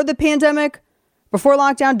 Before the pandemic, before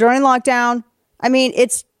lockdown, during lockdown. I mean,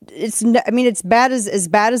 it's bad as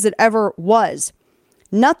bad as it ever was.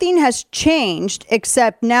 Nothing has changed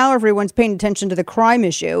except now everyone's paying attention to the crime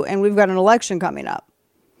issue and we've got an election coming up.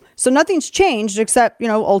 So nothing's changed except,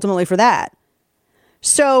 ultimately for that.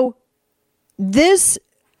 So this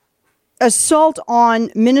assault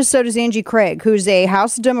on Minnesota's Angie Craig, who's a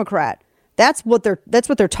House Democrat, that's what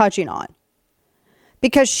they're touching on.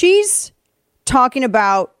 Because she's talking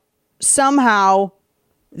about somehow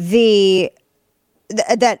that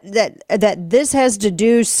this has to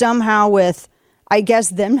do somehow with, I guess,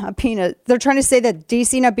 them not being they're trying to say that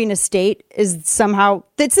DC not being a state is somehow,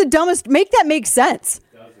 that's the dumbest, make that make sense.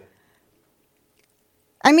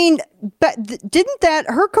 I mean, but didn't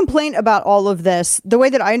her complaint about all of this, the way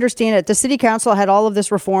that I understand it, the city council had all of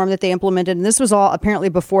this reform that they implemented, and this was all apparently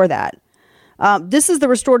before that. This is the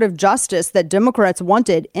restorative justice that Democrats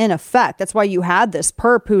wanted in effect. That's why you had this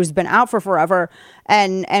perp who's been out for forever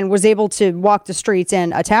and was able to walk the streets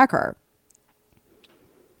and attack her.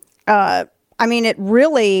 I mean, it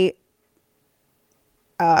really,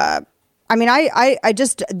 it's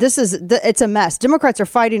a mess. Democrats are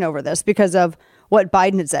fighting over this because of what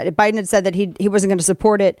Biden had said. Biden had said that he wasn't going to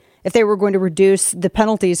support it if they were going to reduce the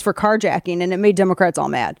penalties for carjacking, and it made Democrats all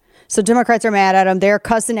mad. So Democrats are mad at him. They're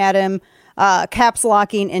cussing at him, caps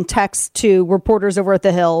locking in text to reporters over at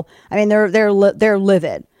the Hill. I mean, they're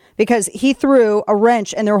livid because he threw a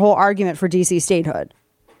wrench in their whole argument for DC statehood.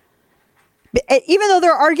 Even though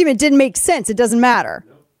their argument didn't make sense, it doesn't matter.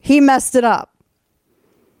 He messed it up.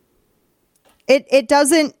 It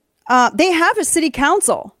doesn't. They have a city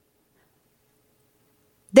council.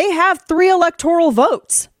 They have 3 electoral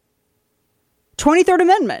votes. 23rd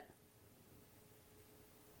Amendment.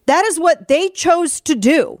 That is what they chose to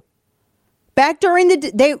do. Back during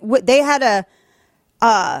they had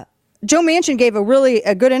Joe Manchin gave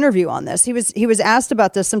a good interview on this. He was asked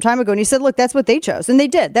about this some time ago, and he said, look, that's what they chose. And they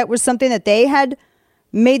did. That was something that they had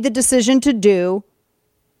made the decision to do,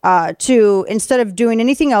 to, instead of doing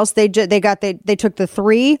anything else, they took the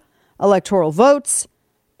 3 electoral votes,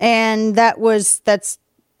 and that's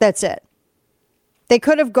it. They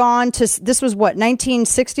could have gone to, this was what,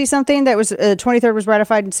 1960 something? That was, 23rd was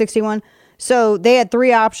ratified in 61. So they had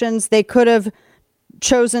 3 options. They could have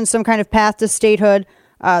chosen some kind of path to statehood.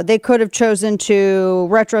 They could have chosen to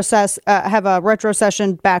have a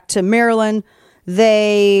retrocession back to Maryland.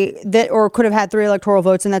 Or could have had 3 electoral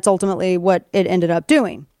votes, and that's ultimately what they ended up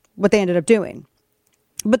doing. But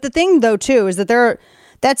the thing, though, too, is that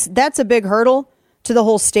that's a big hurdle to the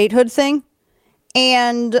whole statehood thing.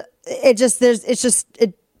 And it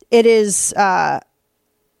is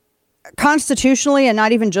constitutionally, and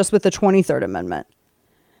not even just with the 23rd Amendment.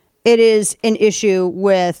 It is an issue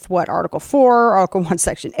with Article 4, Article 1,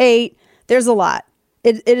 Section 8. There's a lot.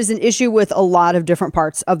 It is an issue with a lot of different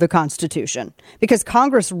parts of the Constitution because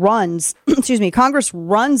Congress runs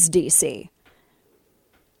DC.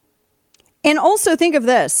 And also think of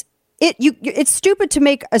this. It's stupid to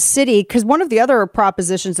make a city, because one of the other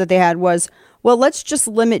propositions that they had was, well, let's just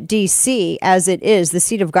limit DC as it is, the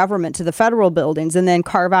seat of government, to the federal buildings, and then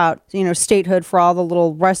carve out, statehood for all the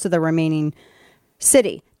little rest of the remaining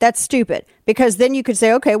city. That's stupid, because then you could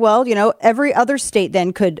say, okay, well, every other state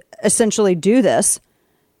then could essentially do this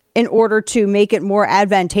in order to make it more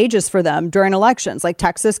advantageous for them during elections. Like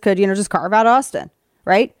Texas could, just carve out Austin,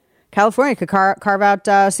 right? California could carve out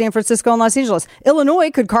San Francisco and Los Angeles. Illinois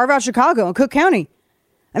could carve out Chicago and Cook County.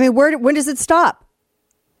 I mean, when does it stop?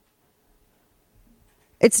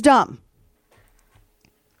 It's dumb.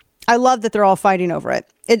 I love that they're all fighting over it.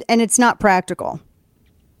 And it's not practical.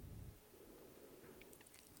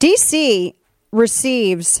 DC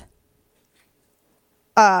receives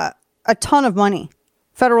a ton of money,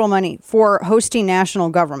 federal money, for hosting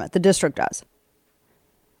national government. The district does.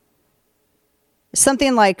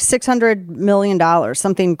 Something like $600 million,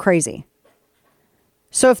 something crazy.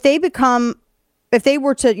 So if they were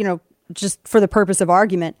to, just for the purpose of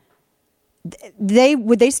argument, they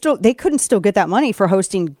couldn't still get that money for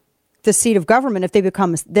hosting the seat of government if they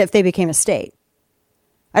became a state.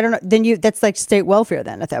 I don't know. Then that's like state welfare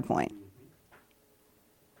then at that point.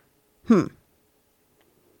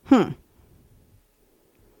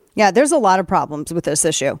 Yeah, there's a lot of problems with this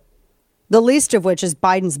issue. The least of which is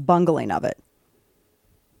Biden's bungling of it.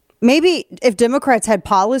 Maybe if Democrats had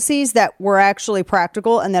policies that were actually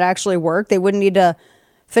practical and that actually worked, they wouldn't need to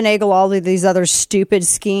finagle all of these other stupid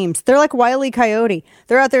schemes. They're like Wile E. Coyote.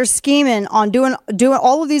 They're out there scheming on doing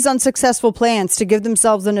all of these unsuccessful plans to give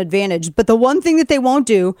themselves an advantage. But the one thing that they won't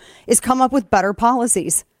do is come up with better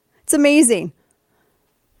policies. It's amazing.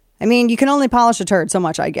 I mean, you can only polish a turd so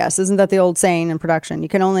much, I guess. Isn't that the old saying in production? You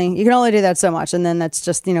can only do that so much, and then that's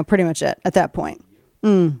just, pretty much it at that point.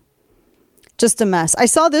 Just a mess. I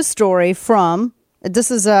saw this story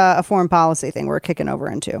this is a foreign policy thing we're kicking over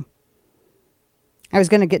into. I was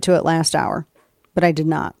going to get to it last hour, but I did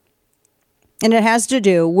not. And it has to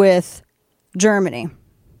do with Germany.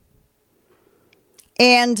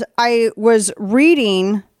 And I was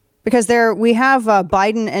reading, because we have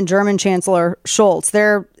Biden and German Chancellor Scholz.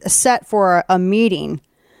 They're set for a meeting.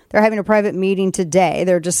 They're having a private meeting today.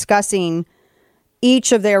 They're discussing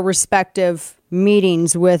each of their respective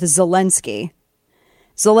meetings with Zelensky.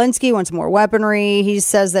 Zelensky wants more weaponry. He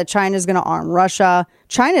says that China is going to arm Russia.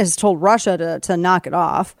 China has told Russia to knock it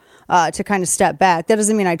off, to kind of step back. That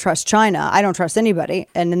doesn't mean I trust China. I don't trust anybody,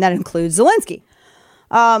 and that includes Zelensky.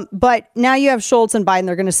 But now you have Scholz and Biden.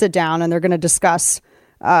 They're going to sit down and they're going to discuss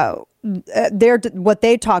what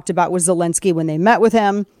they talked about with Zelensky when they met with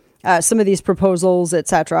him, some of these proposals,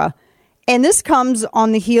 etc. And this comes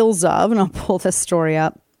on the heels of, and I'll pull this story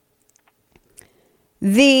up,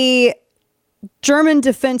 the German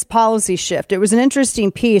defense policy shift. It was an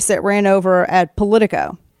interesting piece that ran over at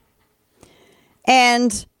Politico.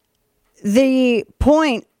 And the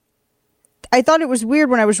point, I thought it was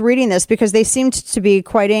weird when I was reading this because they seemed to be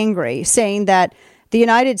quite angry, saying that the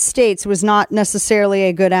United States was not necessarily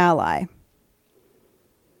a good ally.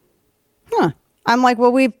 I'm like,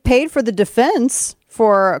 well, we've paid for the defense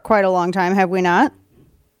for quite a long time, have we not?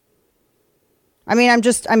 I mean,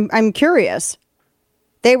 I'm curious.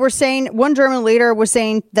 They were saying, one German leader was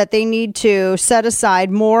saying that they need to set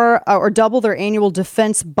aside more or double their annual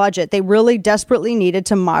defense budget. They really desperately needed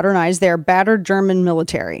to modernize their battered German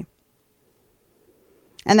military.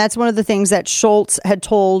 And that's one of the things that Scholz had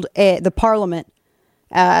told the parliament,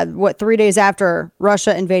 3 days after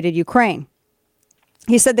Russia invaded Ukraine.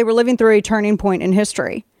 He said they were living through a turning point in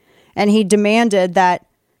history. And he demanded that,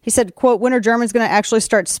 he said, quote, when are Germans going to actually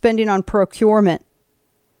start spending on procurement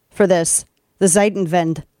for this? The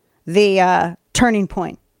Zeitenwende, the turning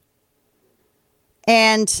point.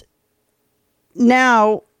 And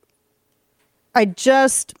now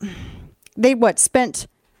they spent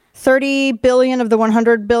 30 billion of the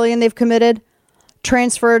 100 billion they've committed,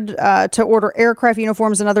 transferred to order aircraft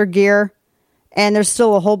uniforms and other gear. And there's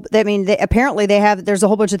still there's a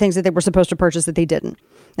whole bunch of things that they were supposed to purchase that they didn't.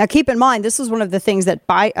 Now, keep in mind, this is one of the things that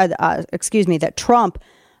that Trump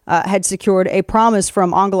had secured a promise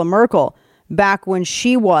from Angela Merkel back when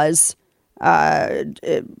she was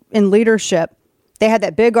in leadership. They had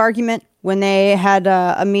that big argument when they had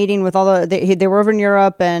a meeting with they were over in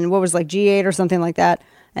Europe and G8 or something like that.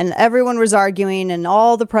 And everyone was arguing and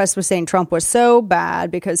all the press was saying Trump was so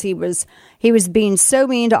bad because he was being so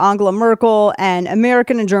mean to Angela Merkel, and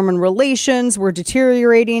American and German relations were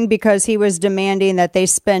deteriorating because he was demanding that they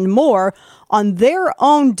spend more on their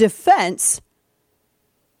own defense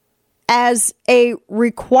as a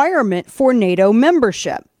requirement for NATO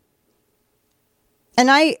membership.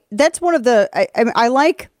 And that's one of I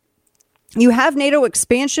like, you have NATO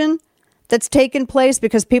expansion that's taken place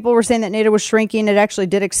because people were saying that NATO was shrinking. It actually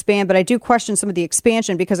did expand, but I do question some of the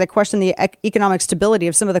expansion because I question the economic stability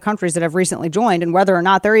of some of the countries that have recently joined and whether or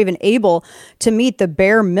not they're even able to meet the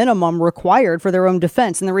bare minimum required for their own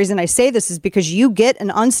defense. And the reason I say this is because you get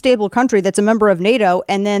an unstable country that's a member of NATO,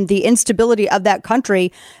 and then the instability of that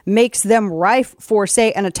country makes them rife for,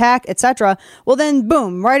 say, an attack, etc. Well, then,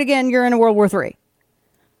 boom, right again, you're in a World War III.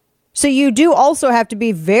 So you do also have to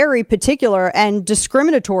be very particular and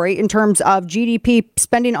discriminatory in terms of GDP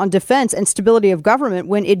spending on defense and stability of government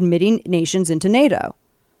when admitting nations into NATO.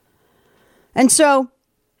 And so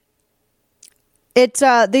it's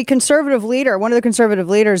the conservative leader, one of the conservative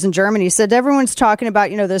leaders in Germany, said everyone's talking about,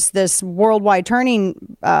 this worldwide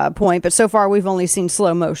turning point, but so far we've only seen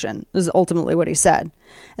slow motion, is ultimately what he said.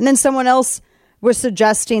 And then someone else was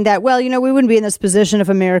suggesting that, we wouldn't be in this position if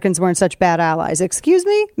Americans weren't such bad allies. Excuse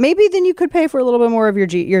me? Maybe then you could pay for a little bit more of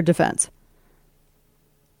your defense.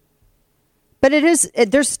 But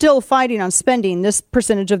they're still fighting on spending this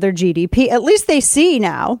percentage of their GDP. At least they see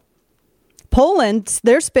now. Poland,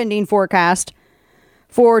 their spending forecast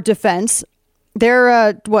for defense,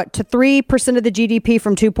 they're to 3% of the GDP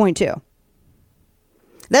from 2.2.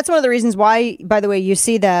 That's one of the reasons why, by the way, you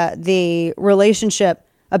see the relationship,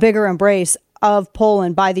 a bigger embrace of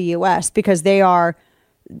Poland by the U.S., because they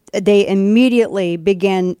immediately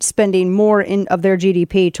began spending more of their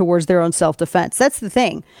GDP towards their own self-defense. That's the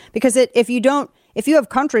thing, because if you don't if you have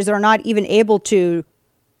countries that are not even able to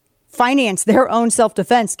finance their own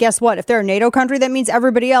self-defense, guess what? If they're a NATO country, that means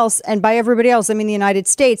everybody else. And by everybody else, I mean the United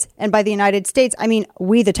States. And by the United States, I mean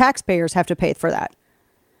we, the taxpayers, have to pay for that.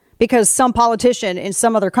 Because some politician in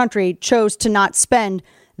some other country chose to not spend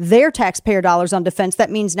their taxpayer dollars on defense. That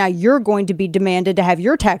means now you're going to be demanded to have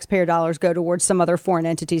your taxpayer dollars go towards some other foreign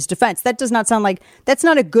entity's defense. That does not sound like, that's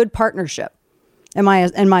not a good partnership, in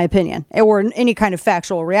my opinion, or in any kind of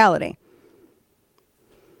factual reality.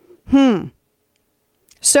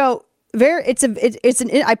 So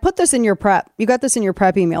I put this in your prep. You got this in your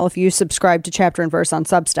prep email if you subscribe to Chapter and Verse on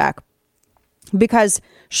Substack, because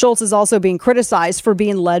Scholz is also being criticized for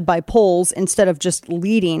being led by polls instead of just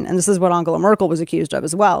leading. And this is what Angela Merkel was accused of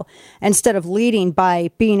as well. Instead of leading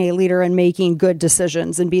by being a leader and making good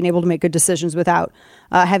decisions and being able to make good decisions without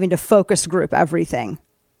having to focus group everything.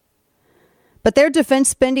 But their defense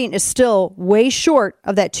spending is still way short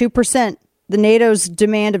of that 2%, the NATO's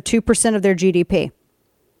demand of 2% of their GDP.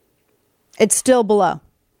 It's still below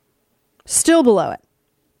it.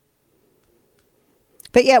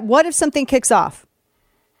 But yet, what if something kicks off?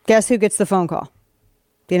 Guess who gets the phone call?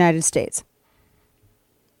 The United States.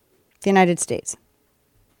 The United States.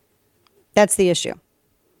 That's the issue.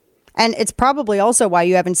 And it's probably also why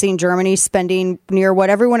you haven't seen Germany spending near what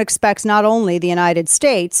everyone expects, not only the United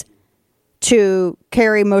States to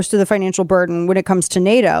carry most of the financial burden when it comes to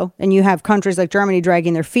NATO, and you have countries like Germany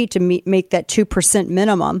dragging their feet to make that 2%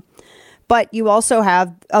 minimum, but you also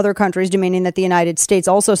have other countries demanding that the United States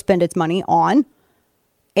also spend its money on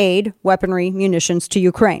aid, weaponry, munitions to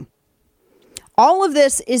Ukraine. All of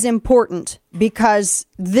this is important because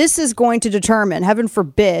this is going to determine, heaven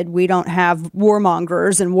forbid, we don't have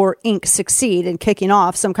warmongers and War Inc. succeed in kicking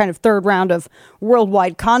off some kind of third round of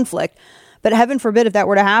worldwide conflict. But heaven forbid if that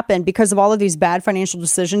were to happen, because of all of these bad financial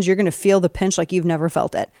decisions, you're going to feel the pinch like you've never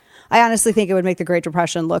felt it. I honestly think it would make the Great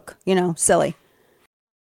Depression look, silly.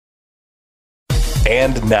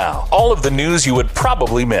 And now, all of the news you would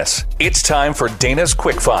probably miss. It's time for Dana's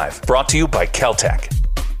Quick Five, brought to you by Caltech.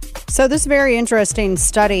 So this very interesting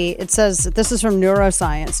study, it says, this is from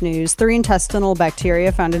Neuroscience News, 3 intestinal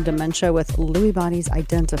bacteria found in dementia with Lewy bodies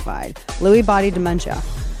identified. Lewy body dementia.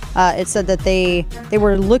 It said that they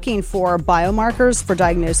were looking for biomarkers for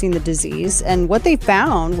diagnosing the disease. And what they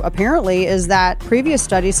found, apparently, is that previous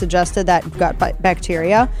studies suggested that gut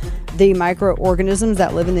bacteria, the microorganisms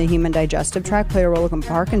that live in the human digestive tract, play a role in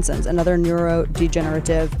Parkinson's and other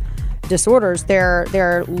neurodegenerative disorders.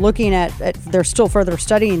 They're looking at they're still further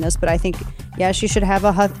studying this, but I think, yes, you should have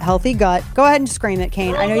a healthy gut. Go ahead and scream it,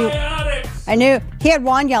 Kane. I knew he had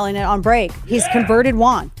Juan yelling it on break. He's converted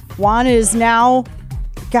Juan. Juan is now...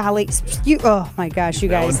 Golly, oh my gosh, you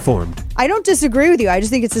guys. Informed. I don't disagree with you. I just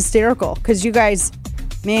think it's hysterical because you guys,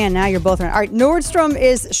 man, now you're both around. All right, Nordstrom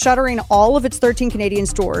is shuttering all of its 13 Canadian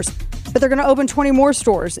stores, but they're going to open 20 more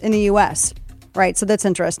stores in the U.S., right? So that's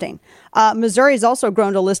interesting. Missouri has also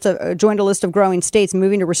joined a list of growing states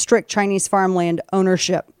moving to restrict Chinese farmland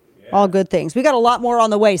ownership. Yeah. All good things. We got a lot more on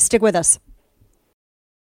the way. Stick with us.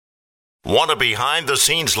 Want a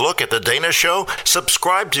behind-the-scenes look at The Dana Show?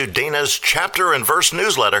 Subscribe to Dana's Chapter and Verse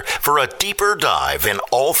newsletter for a deeper dive in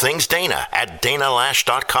all things Dana at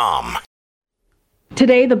danalash.com.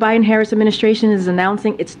 Today, the Biden-Harris administration is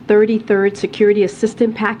announcing its 33rd security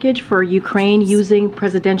assistance package for Ukraine using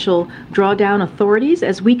presidential drawdown authorities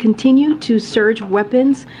as we continue to surge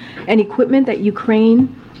weapons and equipment that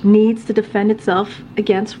Ukraine needs to defend itself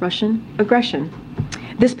against Russian aggression.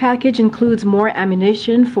 This package includes more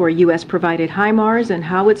ammunition for U.S.-provided HIMARS and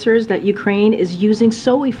howitzers that Ukraine is using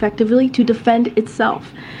so effectively to defend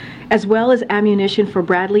itself, as well as ammunition for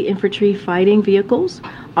Bradley infantry fighting vehicles,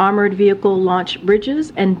 armored vehicle launch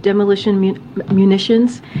bridges, and demolition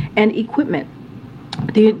munitions and equipment.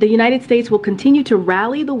 The United States will continue to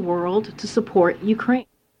rally the world to support Ukraine.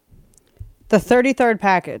 The 33rd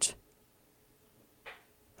package.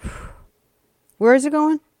 Where is it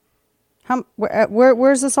going?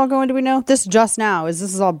 Where is this all going? Do we know? This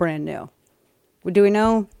is all brand new. Do we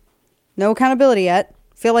know? No accountability yet.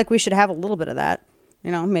 Feel like we should have a little bit of that.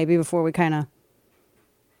 Maybe before we kind of...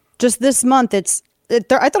 Just this month, I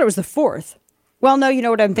thought it was the 4th. Well, no, you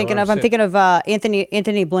know what I'm thinking of? I'm thinking of Anthony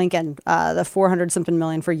Blinken, the 400-something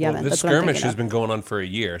million for Yemen. Well, this skirmish has been going on for a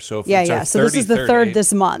year. So if So this is the 3rd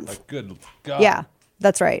this month. Like, good God. Yeah,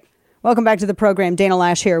 that's right. Welcome back to the program. Dana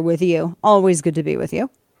Lash here with you. Always good to be with you.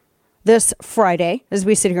 This Friday, as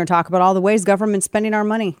we sit here and talk about all the ways government's spending our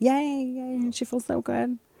money. Yay. She feels so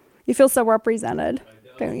good. You feel so represented,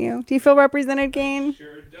 don't you? Do you feel represented, Kane?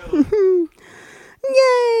 Sure don't.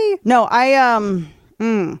 Yay. No, I'm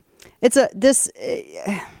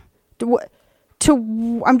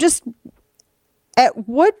just At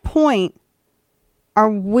what point are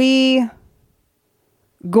we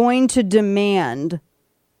going to demand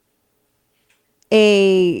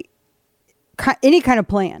any kind of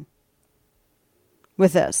plan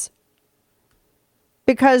with this?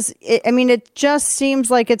 Because it just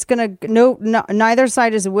seems like it's going to neither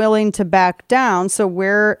side is willing to back down. So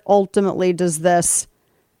where ultimately does this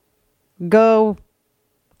go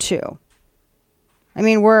to? I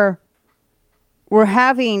mean, we're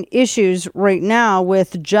having issues right now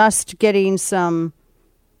with just getting some.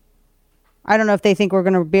 I don't know if they think we're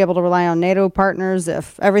going to be able to rely on NATO partners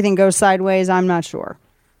if everything goes sideways. I'm not sure.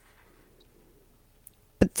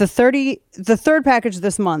 But the third package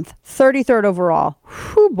this month, 33rd overall.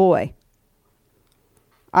 Whew, boy.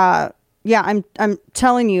 Yeah, I'm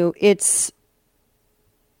telling you, this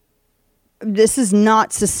is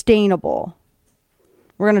not sustainable.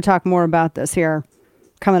 We're going to talk more about this here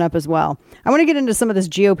coming up as well. I want to get into some of this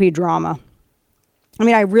GOP drama. I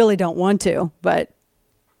mean, I really don't want to, but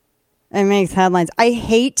it makes headlines. I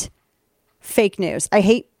hate fake news. I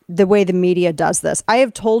hate the way the media does this. I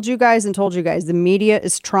have told you guys, the media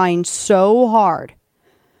is trying so hard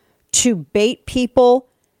to bait people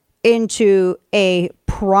into a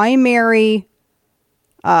primary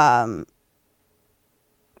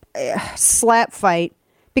slap fight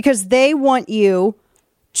because they want you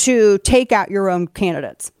to take out your own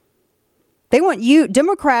candidates. They want you.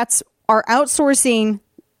 Democrats are outsourcing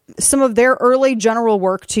some of their early general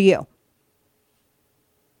work to you.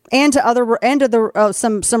 And to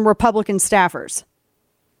some Republican staffers.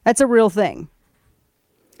 That's a real thing.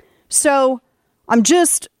 So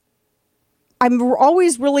I'm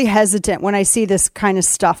always really hesitant when I see this kind of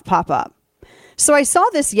stuff pop up. So I saw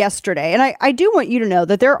this yesterday, and I do want you to know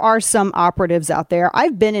that there are some operatives out there.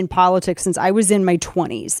 I've been in politics since I was in my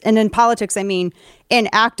 20s. And in politics, I mean, in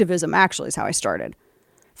activism, actually, is how I started.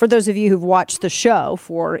 For those of you who've watched the show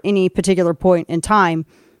for any particular point in time,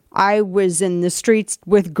 I was in the streets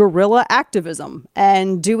with guerrilla activism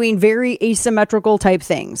and doing very asymmetrical type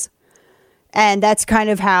things. And that's kind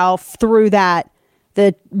of how through that,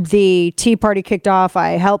 the Tea Party kicked off.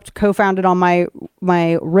 I helped co-found it on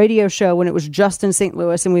my radio show when it was just in St.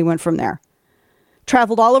 Louis, and we went from there.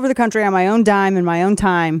 Traveled all over the country on my own dime and my own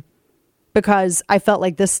time because I felt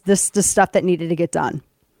like this the stuff that needed to get done.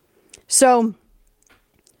 So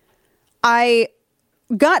I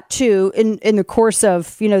got to, in the course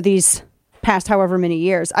of, these past however many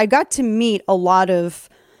years, I got to meet a lot of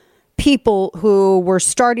people who were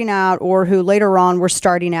starting out or who later on were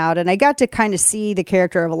starting out. And I got to kind of see the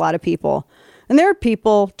character of a lot of people. And there are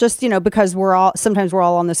people just, because sometimes we're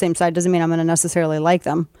all on the same side doesn't mean I'm going to necessarily like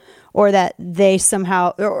them or that they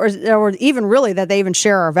somehow, or even really that they even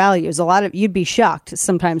share our values. You'd be shocked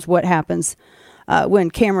sometimes what happens when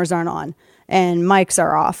cameras aren't on and mics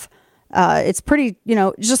are off. It's pretty,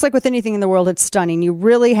 just like with anything in the world, it's stunning. You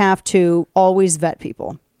really have to always vet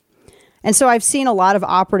people. And so I've seen a lot of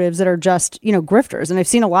operatives that are just, grifters. And I've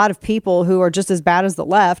seen a lot of people who are just as bad as the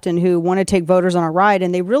left and who want to take voters on a ride.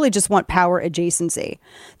 And they really just want power adjacency.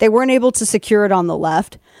 They weren't able to secure it on the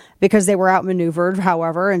left because they were outmaneuvered,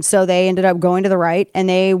 however. And so they ended up going to the right and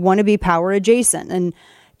they want to be power adjacent. And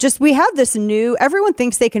we have this everyone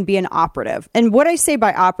thinks they can be an operative. And what I say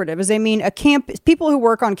by operative is, I mean, people who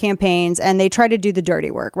work on campaigns and they try to do the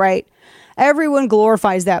dirty work, right? Everyone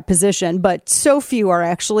glorifies that position, but so few are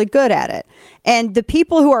actually good at it. And the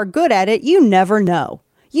people who are good at it, you never know.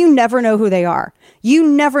 You never know who they are. You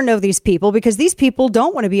never know these people because these people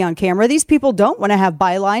don't want to be on camera. These people don't want to have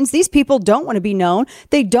bylines. These people don't want to be known.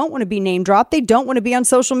 They don't want to be name dropped. They don't want to be on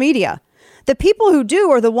social media. The people who do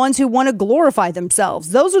are the ones who want to glorify themselves.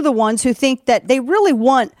 Those are the ones who think that they really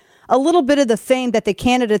want a little bit of the fame that the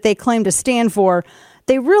candidate they claim to stand for.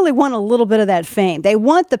 They really want a little bit of that fame. They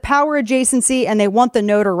want the power adjacency and they want the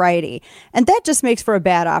notoriety. And that just makes for a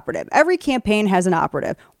bad operative. Every campaign has an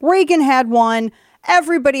operative. Reagan had one.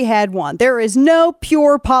 Everybody had one. There is no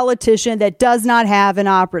pure politician that does not have an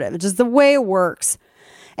operative. It's just the way it works.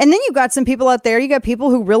 And then you've got some people out there, you got people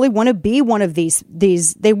who really want to be one of these,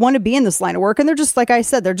 they want to be in this line of work. And they're just, like I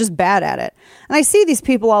said, they're just bad at it. And I see these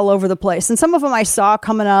people all over the place. And some of them I saw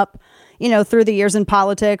coming up, through the years in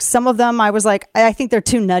politics. Some of them I was like, I think they're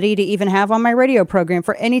too nutty to even have on my radio program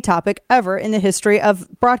for any topic ever in the history of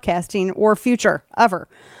broadcasting or future ever.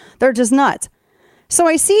 They're just nuts. So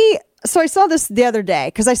I saw this the other day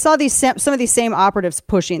because I saw some of these same operatives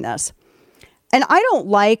pushing this. And I don't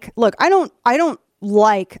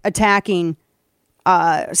like attacking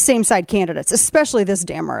same side candidates, especially this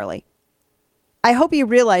damn early. I hope you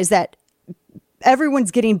realize that everyone's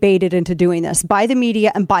getting baited into doing this by the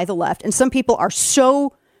media and by the left. And some people are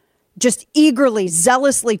so just eagerly,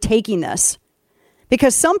 zealously taking this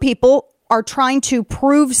because some people are trying to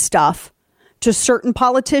prove stuff to certain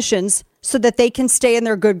politicians so that they can stay in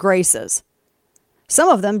their good graces. Some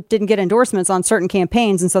of them didn't get endorsements on certain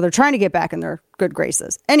campaigns, and so they're trying to get back in their good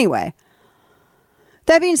graces. Anyway,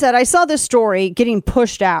 that being said, I saw this story getting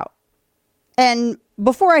pushed out. And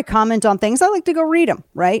before I comment on things, I like to go read them,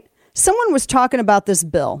 right? Someone was talking about this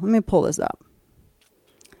bill. Let me pull this up.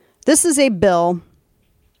 This is a bill.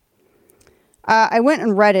 I went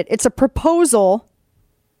and read it. It's a proposal.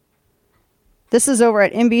 This is over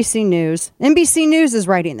at NBC News. NBC News is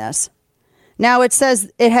writing this. Now it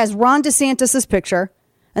says it has Ron DeSantis' picture,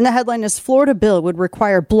 and the headline is Florida bill would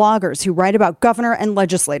require bloggers who write about governor and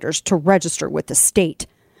legislators to register with the state.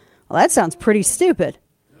 Well, that sounds pretty stupid.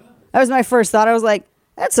 That was my first thought. I was like,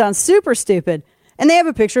 that sounds super stupid. And they have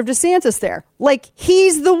a picture of DeSantis there. Like,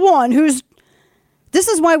 he's the one who's... This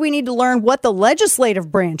is why we need to learn what the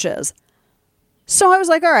legislative branch is. So I was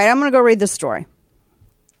like, all right, I'm going to go read this story.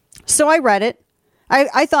 So I read it.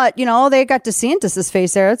 I thought, they got DeSantis'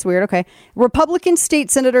 face there. That's weird. Okay. Republican State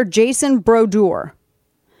Senator Jason Brodeur.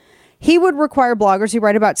 He would require bloggers who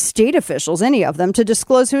write about state officials, any of them, to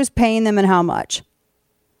disclose who's paying them and how much.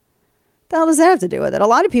 The hell does that have to do with it? A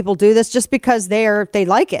lot of people do this just because they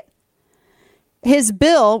like it. His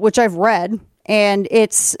bill, which I've read, and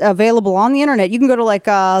it's available on the internet. You can go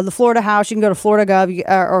to the Florida House. You can go to Florida Gov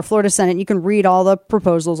or Florida Senate. You can read all the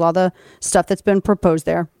proposals, all the stuff that's been proposed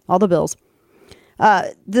there, all the bills.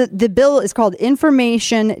 The bill is called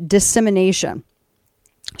Information Dissemination.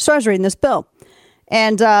 So I was reading this bill,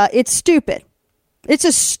 and it's stupid. It's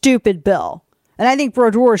a stupid bill. And I think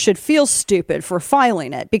Brodeur should feel stupid for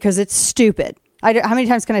filing it because it's stupid. How many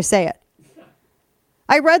times can I say it?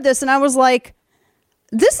 I read this and I was like,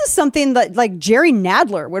 this is something that like Jerry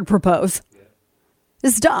Nadler would propose.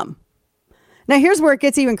 It's dumb. Now here's where it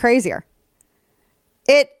gets even crazier.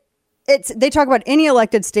 They talk about any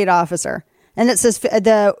elected state officer, and it says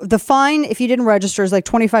the fine if you didn't register is like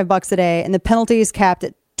 $25 a day, and the penalty is capped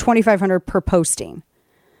at $2,500 per posting.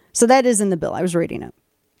 So that is in the bill. I was reading it.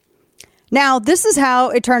 Now this is how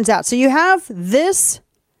it turns out. So you have this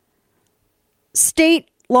state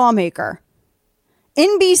lawmaker.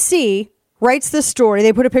 NBC writes this story.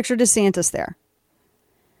 They put a picture of DeSantis there.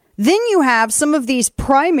 Then you have some of these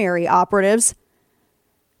primary operatives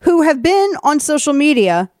who have been on social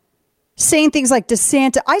media saying things like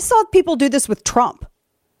DeSantis. I saw people do this with Trump.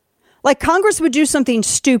 Like Congress would do something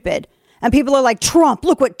stupid and people are like, Trump,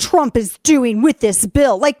 look what Trump is doing with this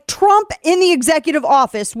bill. Like Trump in the executive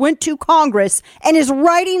office went to Congress and is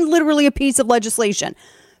writing literally a piece of legislation.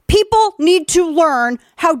 People need to learn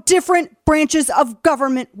how different branches of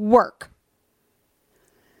government work.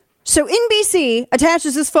 So NBC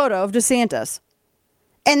attaches this photo of DeSantis.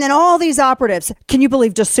 And then all these operatives, can you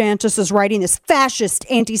believe DeSantis is writing this fascist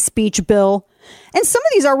anti-speech bill? And some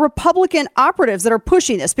of these are Republican operatives that are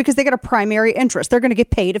pushing this because they got a primary interest. They're going to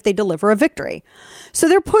get paid if they deliver a victory. So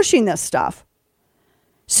they're pushing this stuff.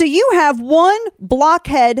 So you have one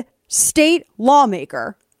blockhead state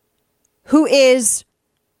lawmaker who is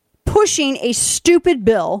pushing a stupid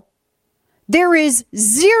bill. There is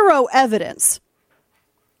zero evidence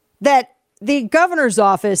that the governor's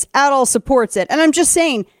office at all supports it. And I'm just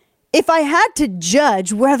saying, if I had to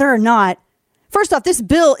judge whether or not, first off, this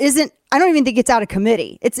bill isn't, I don't even think it's out of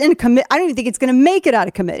committee. It's in committee. I don't even think it's going to make it out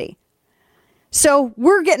of committee. So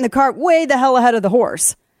we're getting the cart way the hell ahead of the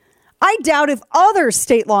horse. I doubt if other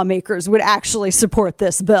state lawmakers would actually support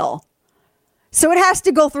this bill. So it has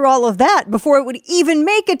to go through all of that before it would even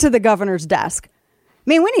make it to the governor's desk. I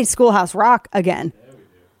mean, we need Schoolhouse Rock again.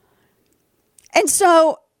 And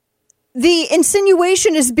so the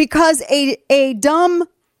insinuation is because a dumb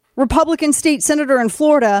Republican state senator in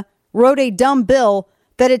Florida wrote a dumb bill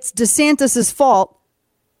that it's DeSantis' fault,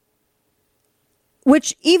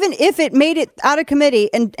 which even if it made it out of committee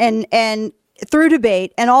and through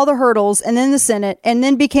debate and all the hurdles and then the Senate and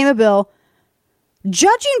then became a bill,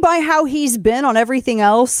 judging by how he's been on everything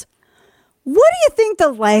else, what do you think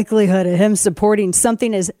the likelihood of him supporting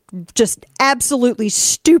something as just absolutely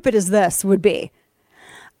stupid as this would be?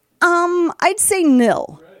 I'd say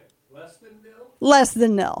nil. Right. Less than nil? Less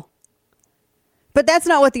than nil. But that's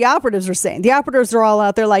not what the operatives are saying. The operatives are all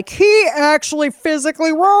out there like, he actually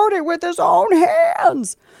physically wrote it with his own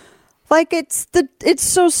hands. Like it's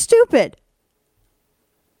so stupid.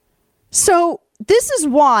 So this is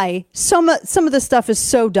why some of this stuff is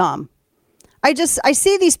so dumb. I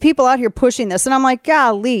see these people out here pushing this and I'm like,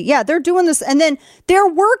 golly, yeah, they're doing this. And then they're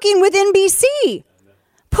working with NBC,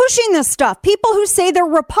 pushing this stuff. People who say they're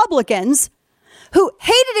Republicans who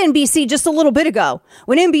hated NBC just a little bit ago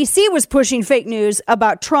when NBC was pushing fake news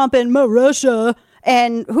about Trump and Russia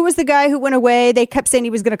And who was the guy who went away? They kept saying he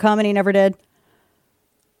was going to come and he never did.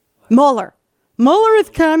 Mueller. Mueller is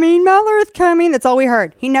coming. Mueller is coming. That's all we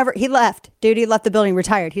heard. He left. Dude, he left the building,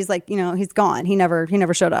 retired. He's like, he's gone. He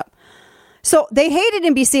never showed up. So they hated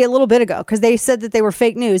NBC a little bit ago because they said that they were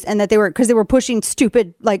fake news and that they were pushing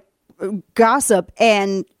stupid like gossip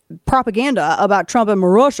and propaganda about Trump and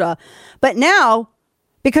Russia. But now,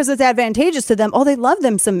 because it's advantageous to them, they love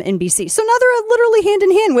them some NBC. So now they're literally hand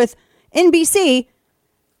in hand with NBC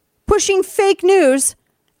pushing fake news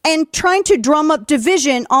and trying to drum up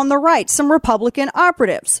division on the right, some Republican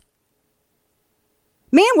operatives.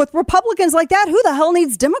 Man, with Republicans like that, who the hell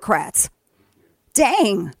needs Democrats?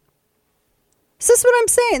 Dang. This is what I'm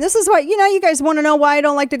saying. This is why, you guys want to know why I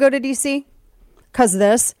don't like to go to D.C.? Because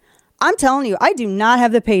this. I'm telling you, I do not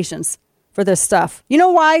have the patience for this stuff. You know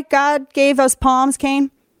why God gave us palms, Kane?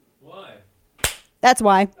 Why? That's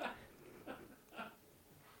why.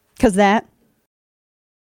 Because that.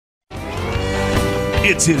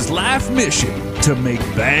 It's his life mission to make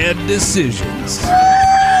bad decisions.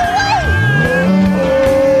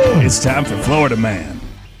 It's time for Florida Man.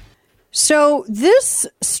 So this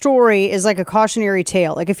story is like a cautionary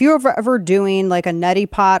tale. Like if you're ever doing like a neti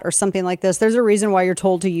pot or something like this, there's a reason why you're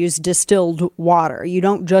told to use distilled water. You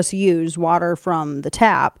don't just use water from the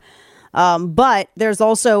tap. But there's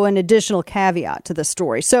also an additional caveat to this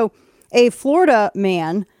story. So a Florida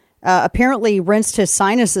man apparently rinsed his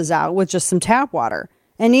sinuses out with just some tap water.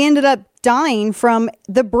 And he ended up dying from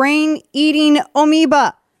the brain-eating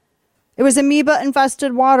amoeba. It was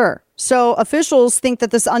amoeba-infested water. So officials think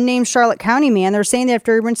that this unnamed Charlotte County man, they're saying that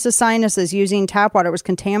after he rinsed his sinuses using tap water, it was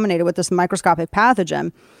contaminated with this microscopic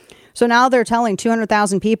pathogen. So now they're telling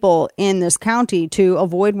 200,000 people in this county to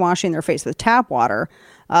avoid washing their face with tap water.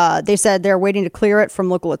 They said they're waiting to clear it from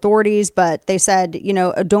local authorities, but they said,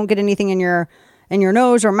 don't get anything in your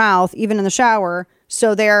nose or mouth, even in the shower.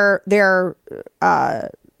 So they're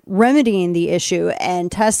remedying the issue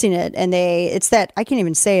and testing it. And it's that, I can't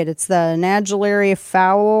even say it. It's the Naegleria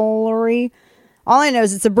fowleri. All I know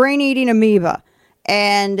is it's a brain-eating amoeba.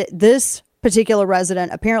 And this particular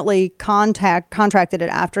resident apparently contracted it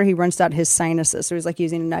after he rinsed out his sinuses. So he's like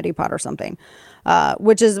using a neti pot or something,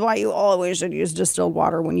 which is why you always should use distilled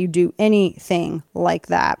water when you do anything like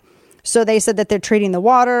that. So they said that they're treating the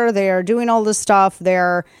water. They're doing all this stuff.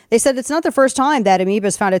 They said it's not the first time that amoeba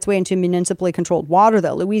has found its way into municipally controlled water,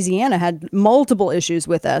 though. Louisiana had multiple issues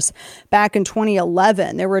with this. Back in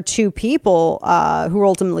 2011, there were 2 people who were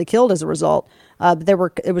ultimately killed as a result.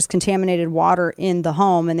 It was contaminated water in the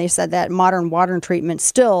home. And they said that modern water treatment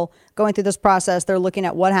still going through this process. They're looking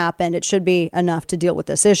at what happened. It should be enough to deal with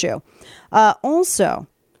this issue. Also,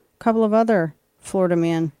 a couple of other Florida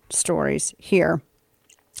man stories here.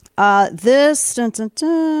 This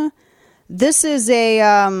is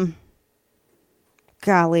a,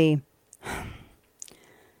 golly.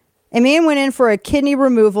 A man went in for a kidney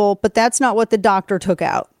removal, but that's not what the doctor took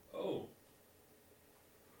out. Oh.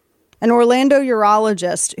 An Orlando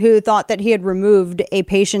urologist who thought that he had removed a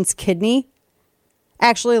patient's kidney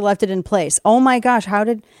actually left it in place. Oh my gosh,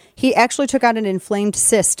 he actually took out an inflamed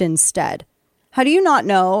cyst instead. How do you not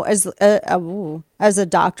know as a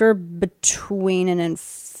doctor between an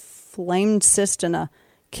inflamed cyst and a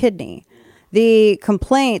kidney? The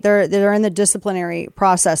complaint, they're in the disciplinary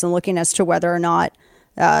process and looking as to whether or not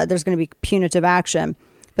there's going to be punitive action.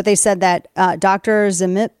 But they said that Dr.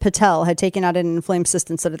 Zamit Patel had taken out an inflamed cyst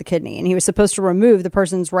instead of the kidney, and he was supposed to remove the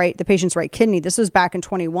patient's right kidney. This was back in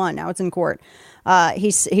 21. Now it's in court.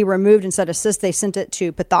 He removed instead of cyst. They sent it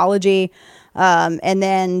to pathology, and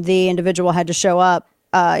then the individual had to show up.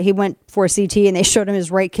 He went for a CT, and they showed him his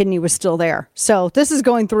right kidney was still there. So this is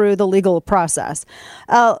going through the legal process.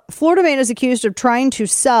 Florida man is accused of trying to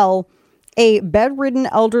sell a bedridden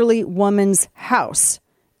elderly woman's house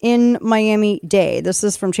in Miami-Dade. This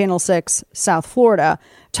is from Channel 6, South Florida.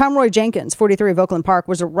 Tom Roy Jenkins, 43 of Oakland Park,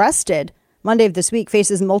 was arrested Monday of this week,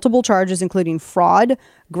 faces multiple charges, including fraud,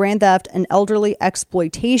 grand theft, and elderly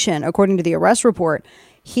exploitation, according to the arrest report.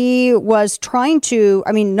 He was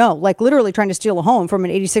literally trying to steal a home from an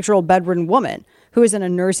 86-year-old bedridden woman who is in a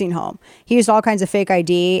nursing home. He used all kinds of fake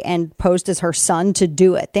ID and posed as her son to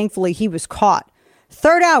do it. Thankfully, he was caught.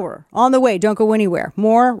 Third hour on the way. Don't go anywhere.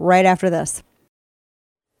 More right after this.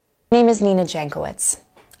 My name is Nina Jankowicz.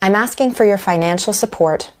 I'm asking for your financial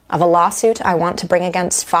support of a lawsuit I want to bring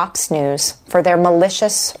against Fox News for their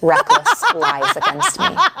malicious, reckless lies against me.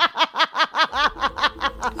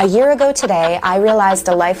 A year ago today, I realized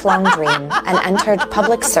a lifelong dream and entered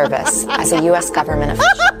public service as a U.S. government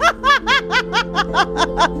official.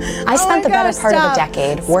 I spent the better part of a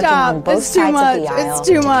decade working on both sides of the aisle. It's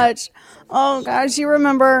too much. Oh gosh, you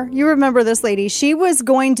remember this lady. She was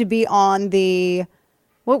going to be on the,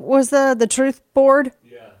 what was the truth board?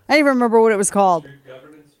 Yeah. I don't even remember what it was called. Truth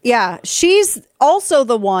governance? Yeah, she's also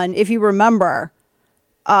the one, if you remember,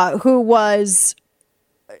 who was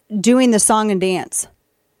doing the song and dance.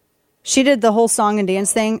 She did the whole song and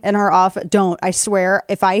dance thing in her office. I swear,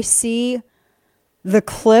 if I see the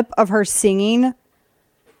clip of her singing,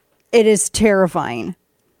 it is terrifying.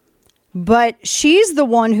 But she's the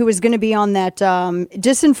one who is going to be on that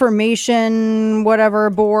disinformation, whatever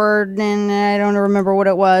board, and I don't remember what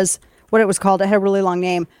it was called. It had a really long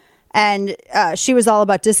name. And she was all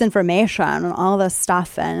about disinformation and all this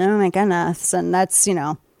stuff. And oh my goodness. And that's,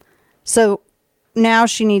 so now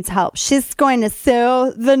she needs help. She's going to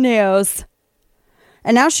sue the news.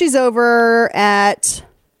 And now she's over at,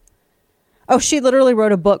 she literally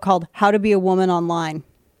wrote a book called How to Be a Woman Online.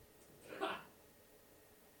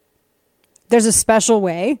 There's a special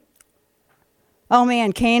way. Oh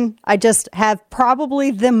man, Kane, I just have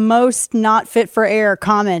probably the most not fit for air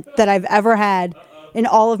comment that I've ever had in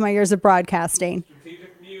all of my years of broadcasting.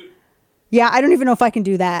 Strategic mute. Yeah, I don't even know if I can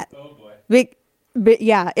do that. Oh boy. But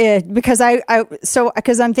yeah, because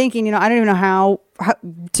because I'm thinking, I don't even know how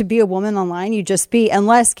to be a woman online. You just be,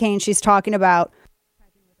 unless Kane, she's talking about,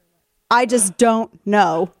 I just don't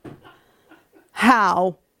know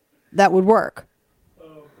how that would work.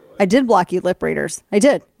 I did block you lip readers. I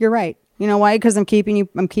did. You're right. You know why? Because I'm keeping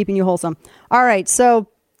you wholesome. All right. So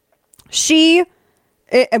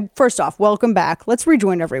first off, welcome back. Let's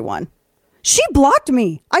rejoin everyone. She blocked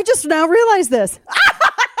me. I just now realized this.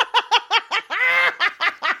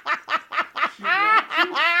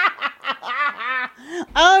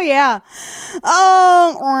 Oh yeah.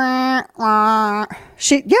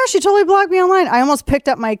 She totally blocked me online. I almost picked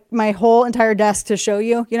up my whole entire desk to show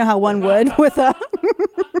you. You know how one would with a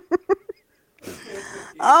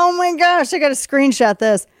Oh my gosh, I got to screenshot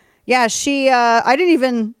this. Yeah,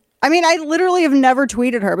 I literally have never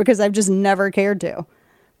tweeted her because I've just never cared to.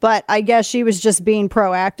 But I guess she was just being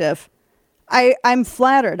proactive. I'm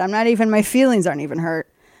flattered. My feelings aren't even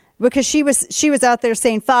hurt. Because she was out there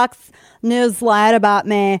saying Fox News lied about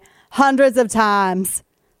me hundreds of times.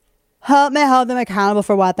 Help me hold them accountable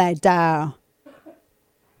for what they do.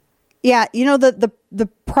 Yeah, the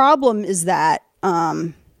problem is that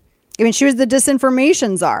she was the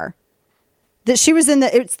disinformation czar. That she was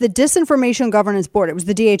it's the Disinformation Governance Board. It was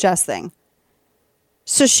the DHS thing.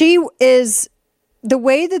 So she is the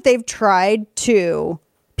way that they've tried to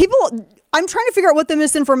I'm trying to figure out what the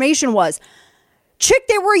misinformation was. Chick,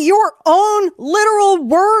 they were your own literal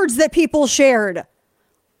words that people shared.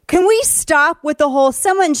 Can we stop with the whole,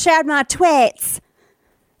 someone shared my tweets?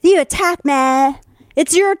 You attack me.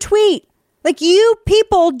 It's your tweet. Like, you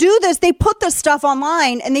people do this. They put this stuff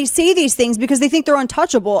online and they say these things because they think they're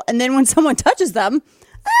untouchable. And then when someone touches them,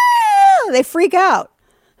 they freak out.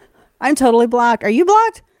 I'm totally blocked. Are you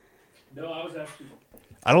blocked? No, I was actually...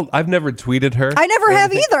 I've never tweeted her. I never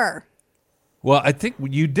have either. Well, I think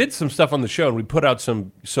you did some stuff on the show, and we put out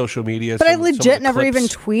some social media. But I legit never even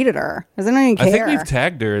tweeted her, because I don't even care. I think we've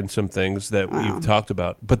tagged her in some things that we've talked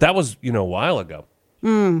about. But that was, a while ago.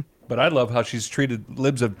 But I love how she's treated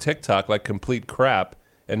libs of TikTok like complete crap,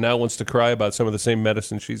 and now wants to cry about some of the same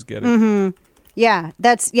medicine she's getting. Mm-hmm. Yeah,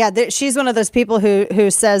 she's one of those people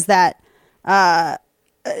who says that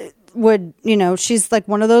she's like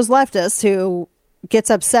one of those leftists who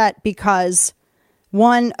gets upset because...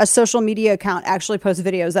 a social media account actually posts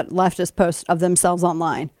videos that leftists post of themselves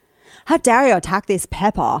online. How dare you attack these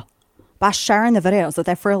people by sharing the videos that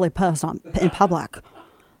they freely post in public?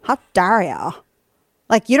 How dare you?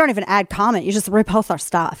 Like, you don't even add comment. You just repost their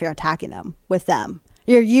stuff. You're attacking them with them.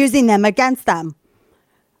 You're using them against them.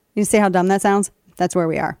 You see how dumb that sounds? That's where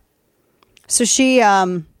we are. So she,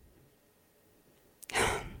 I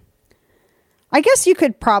guess you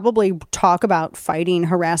could probably talk about fighting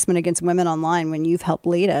harassment against women online when you've helped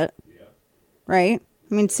lead it. Yeah. Right?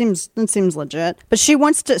 I mean, it seems legit. But she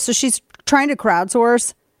wants to, so she's trying to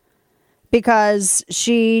crowdsource because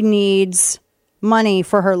she needs money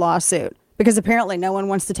for her lawsuit. Because apparently no one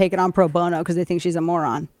wants to take it on pro bono because they think she's a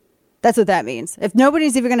moron. That's what that means. If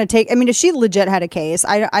nobody's even going to if she legit had a case,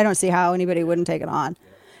 I don't see how anybody wouldn't take it on.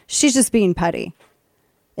 She's just being petty.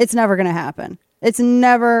 It's never going to happen. It's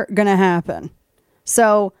never going to happen.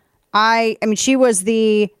 So she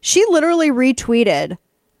literally retweeted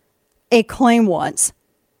a claim once.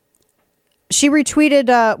 She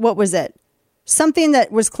retweeted, what was it? something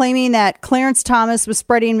that was claiming that Clarence Thomas was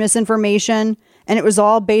spreading misinformation, and it was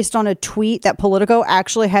all based on a tweet that Politico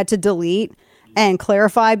actually had to delete and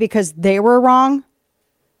clarify because they were wrong.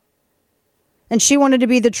 And she wanted to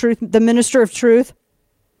be the minister of truth.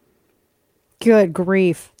 Good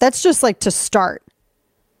grief. That's just like to start.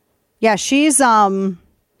 Yeah, she's, I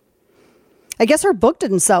guess her book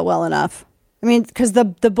didn't sell well enough. I mean, because the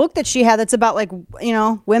book that she had that's about like,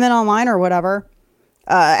 women online or whatever,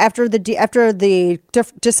 after the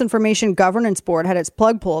Disinformation Governance Board had its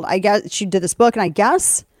plug pulled, I guess she did this book, and I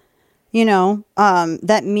guess,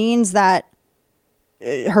 that means that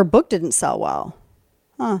her book didn't sell well.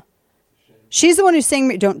 Huh. She's the one who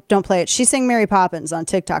sang, don't play it. She sang Mary Poppins on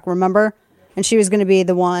TikTok, remember? And she was going to be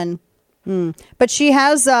the one. But she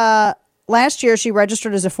has, last year, she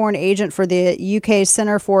registered as a foreign agent for the UK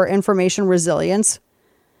Center for Information Resilience.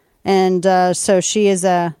 And so she is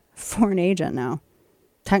a foreign agent now,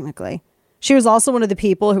 technically. She was also one of the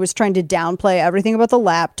people who was trying to downplay everything about the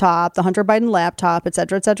laptop, the Hunter Biden laptop, et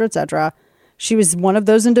cetera, et cetera, et cetera. She was one of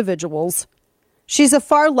those individuals. She's a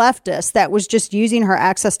far leftist that was just using her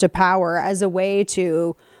access to power as a way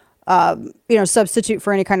to, substitute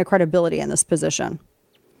for any kind of credibility in this position.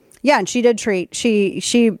 Yeah, and she did treat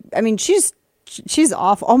she's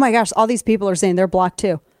off. Oh my gosh, all these people are saying they're blocked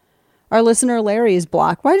too. Our listener Larry is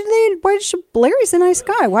blocked. Larry's a nice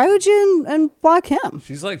guy. Why would you block him?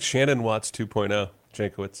 She's like Shannon Watts 2.0,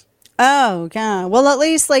 Jankowicz. Oh, yeah. Well, at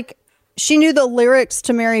least like she knew the lyrics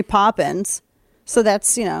to Mary Poppins. So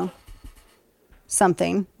that's,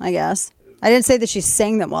 something, I guess. I didn't say that she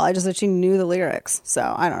sang them well. I just said she knew the lyrics.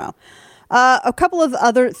 So I don't know. A couple of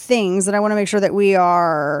other things that I want to make sure that we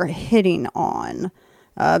are hitting on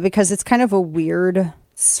because it's kind of a weird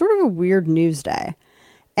news day.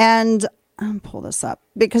 And I'll pull this up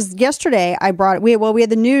because yesterday we had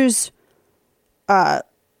the news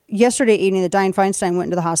yesterday evening that Dianne Feinstein went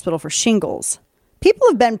into the hospital for shingles. People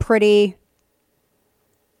have been pretty,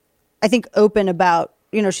 I think, open about,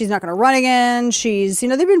 she's not going to run again.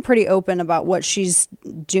 They've been pretty open about what she's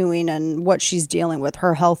doing and what she's dealing with,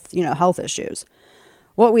 her health, health issues.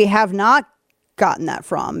 What we have not gotten that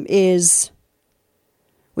from is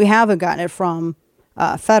we haven't gotten it from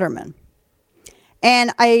Fetterman.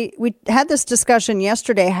 And we had this discussion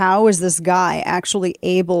yesterday. How is this guy actually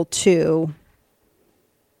able to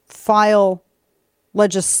file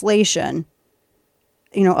legislation,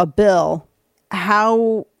 a bill?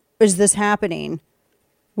 How is this happening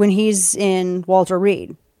when he's in Walter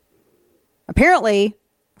Reed? Apparently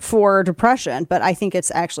for depression, but I think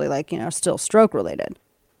it's actually still stroke related.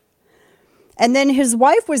 And then his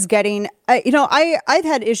wife was getting, I've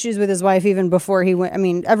had issues with his wife even before he went. I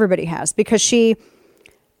mean, everybody has, because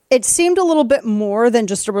it seemed a little bit more than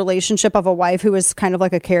just a relationship of a wife who was kind of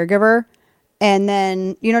like a caregiver. And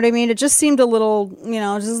then, you know what I mean? It just seemed a little,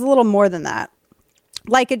 just a little more than that.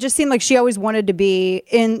 Like, it just seemed like she always wanted to be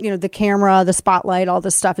in, the camera, the spotlight, all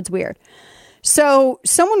this stuff. It's weird. So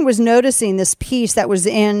someone was noticing this piece that was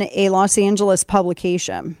in a Los Angeles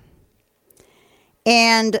publication.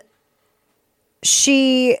 And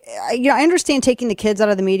she, I understand taking the kids out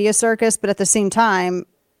of the media circus, but at the same time,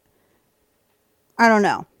 I don't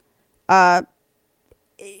know.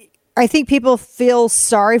 I think people feel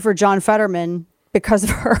sorry for John Fetterman because of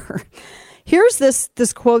her. Here's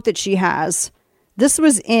this quote that she has. This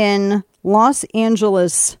was in Los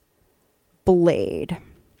Angeles Blade,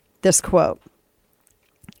 this quote.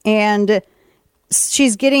 And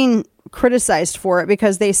she's getting criticized for it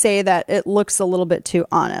because they say that it looks a little bit too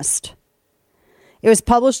honest. It was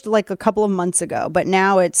published like a couple of months ago, but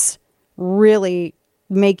now it's really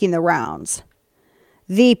making the rounds.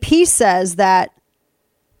 The piece says that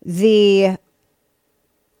it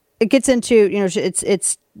gets into,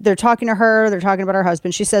 they're talking to her, they're talking about her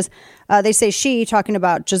husband. She says, they say she, talking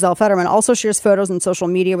about Giselle Fetterman, also shares photos on social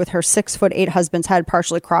media with her 6'8" husband's head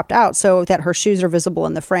partially cropped out so that her shoes are visible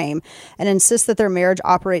in the frame, and insists that their marriage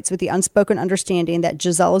operates with the unspoken understanding that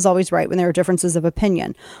Giselle is always right when there are differences of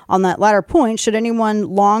opinion. On that latter point, should anyone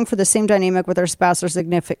long for the same dynamic with their spouse or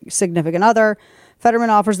significant other,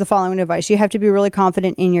 Fetterman offers the following advice. You have to be really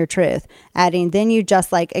confident in your truth, adding, then you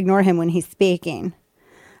just ignore him when he's speaking.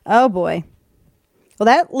 Oh boy.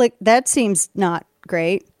 Well, that seems not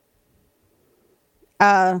great.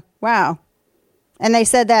 Wow. And they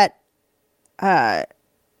said that the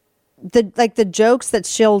jokes that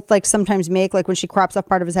she'll sometimes make, when she crops off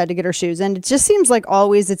part of his head to get her shoes in, it just seems like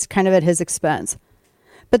always it's kind of at his expense.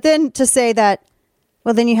 But then to say that,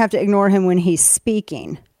 well, then you have to ignore him when he's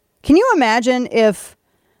speaking. Can you imagine if,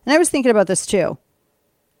 and I was thinking about this too,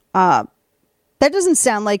 that doesn't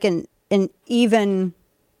sound like an even,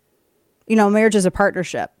 marriage is a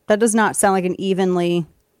partnership. That does not sound like an evenly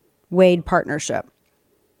weighed partnership.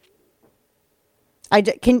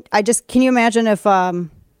 Can you imagine if Barack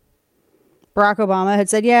Obama had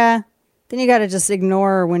said, yeah, then you got to just ignore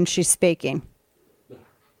her when she's speaking.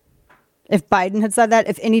 If Biden had said that,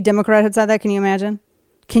 if any Democrat had said that, can you imagine?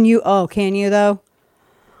 Can you though?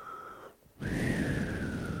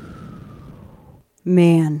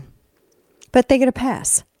 Man. But they get a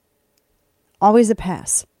pass. Always a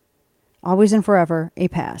pass. Always and forever a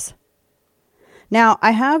pass. Now,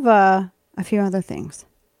 I have a few other things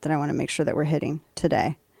that I want to make sure that we're hitting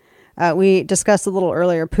today. We discussed a little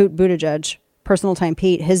earlier, Pete Buttigieg, Personal Time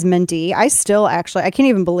Pete, his mentee. I can't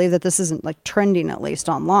even believe that this isn't like trending, at least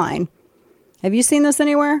online. Have you seen this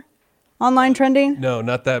anywhere? Online trending? No,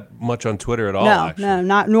 not that much on Twitter at all, actually.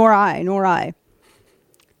 No, nor I.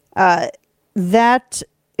 That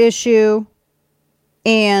issue,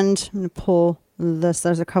 and I'm going to pull this.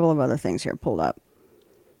 There's a couple of other things here pulled up.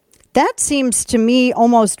 That seems to me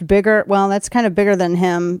almost bigger. Well, that's kind of bigger than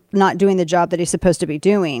him not doing the job that he's supposed to be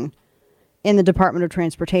doing in the Department of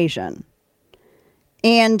Transportation.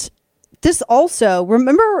 And this also,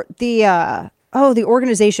 remember the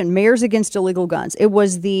organization Mayors Against Illegal Guns. It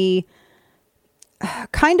was the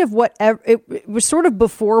it was sort of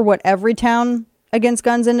before what Everytown Against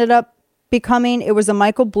Guns ended up becoming. It was a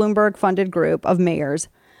Michael Bloomberg funded group of mayors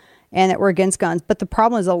and that were against guns. But the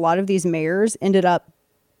problem is a lot of these mayors ended up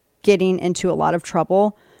getting into a lot of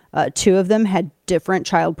trouble. 2 of them had different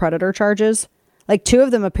child predator charges. Like 2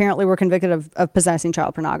 of them apparently were convicted of possessing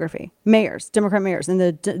child pornography. Mayors, Democrat mayors, and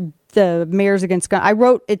the Mayors Against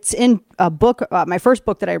Guns. It's in a book, my first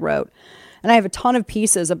book that I wrote, and I have a ton of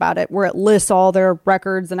pieces about it where it lists all their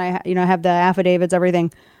records, and I have the affidavits,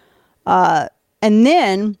 everything. And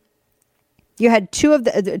then you had 2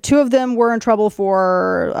 of them were in trouble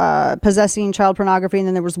for possessing child pornography, and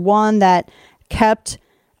then there was one that kept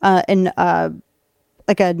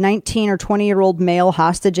like a 19 or 20-year-old male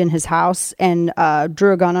hostage in his house and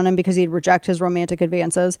drew a gun on him because he'd reject his romantic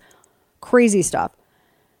advances. Crazy stuff.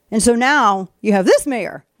 And so now you have this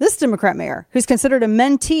Democrat mayor, who's considered a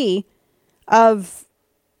mentee of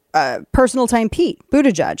Personal Time Pete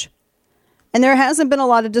Buttigieg. And there hasn't been a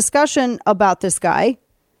lot of discussion about this guy.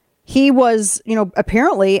 He was,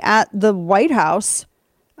 apparently at the White House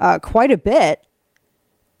quite a bit.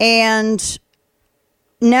 And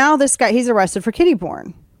now this guy, he's arrested for kiddie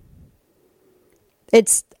porn. He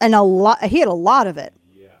had a lot of it.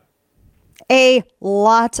 Yeah. A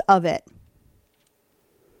lot of it.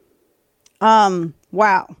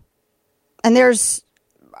 Wow. And he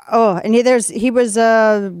was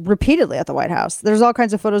repeatedly at the White House. There's all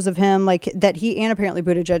kinds of photos of him like that he and apparently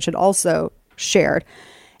Buttigieg had also shared.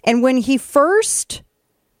 And when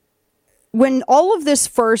all of this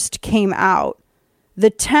first came out, the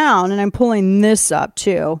town, and I'm pulling this up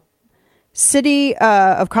too, City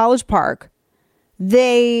of College Park,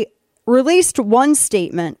 they released one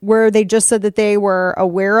statement where they just said that they were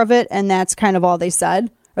aware of it, and that's kind of all they said,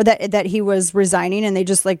 or that he was resigning, and they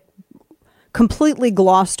just like completely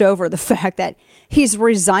glossed over the fact that he's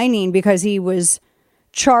resigning because he was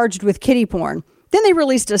charged with kiddie porn. Then they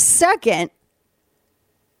released a second,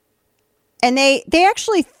 and they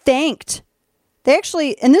actually thanked.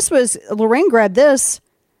 And this was, Lorraine grabbed this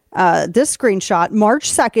screenshot, March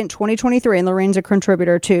 2nd, 2023, and Lorraine's a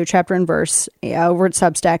contributor to Chapter and Verse over at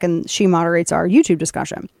Substack, and she moderates our YouTube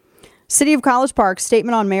discussion. City of College Park,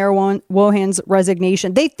 statement on Mayor Wohan's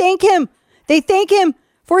resignation. They thank him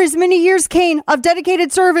for his many years, Kane, of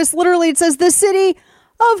dedicated service. Literally, it says the City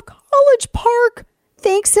of College Park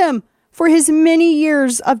thanks him for his many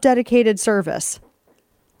years of dedicated service.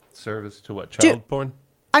 Service to what? Child porn?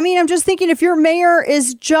 I mean, I'm just thinking if your mayor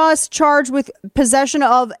is just charged with possession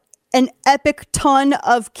of an epic ton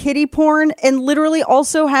of kiddie porn and literally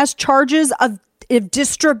also has charges of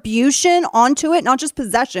distribution onto it, not just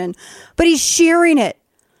possession, but he's sharing it.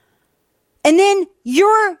 And then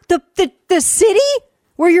you're the city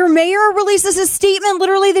where your mayor releases a statement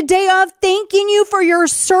literally the day of thanking you for your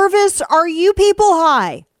service. Are you people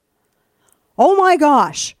high? Oh my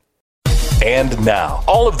gosh. And now,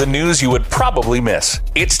 all of the news you would probably miss.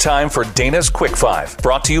 It's time for Dana's Quick Five,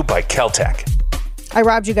 brought to you by Caltech. I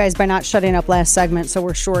robbed you guys by not shutting up last segment, so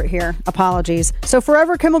we're short here. Apologies. So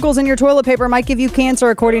forever chemicals in your toilet paper might give you cancer,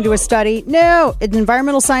 according to a study. No, in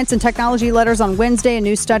Environmental Science and Technology Letters on Wednesday, a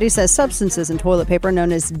new study says substances in toilet paper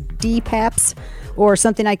known as DPAPs, or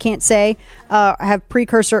something I can't say, have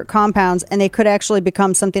precursor compounds, and they could actually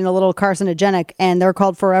become something a little carcinogenic, and they're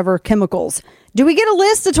called forever chemicals. Do we get a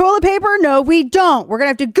list of toilet paper? No, we don't. We're going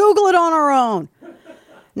to have to Google it on our own.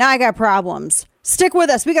 Now I got problems. Stick with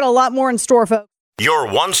us. We got a lot more in store, folks.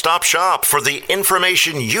 Your one-stop shop for the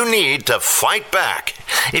information you need to fight back.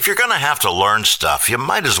 If you're going to have to learn stuff, you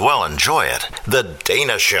might as well enjoy it. The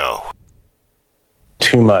Dana Show.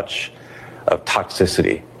 Too much of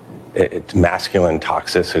toxicity. It's masculine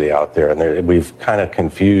toxicity out there. And we've kind of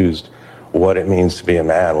confused what it means to be a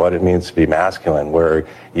man, what it means to be masculine, where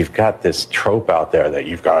you've got this trope out there that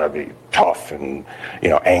you've got to be tough and,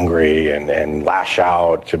 angry and lash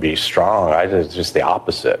out to be strong. It's just the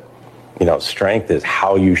opposite. Strength is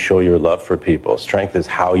how you show your love for people. Strength is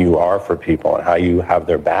how you are for people and how you have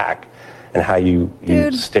their back and how you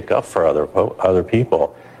stick up for other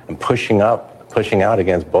people and pushing out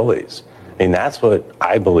against bullies. I mean, that's what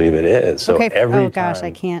I believe it is. So okay. Gosh,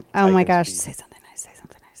 I can't. Oh my gosh. Say something nice. Say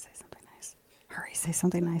something nice. Say something nice. Hurry. Say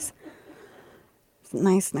something nice.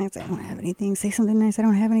 Nice. I don't have anything. Say something nice. I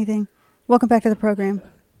don't have anything. Welcome back to the program.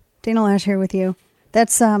 Dana Lash here with you.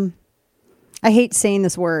 That's I hate saying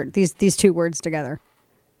this word, these two words together.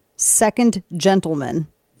 Second gentleman.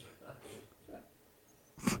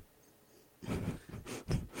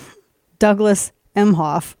 Douglas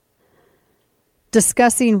Emhoff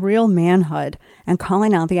discussing real manhood and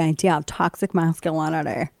calling out the idea of toxic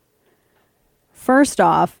masculinity. First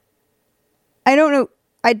off, I don't know.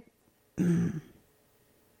 I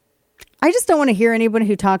just don't want to hear anyone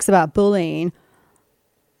who talks about bullying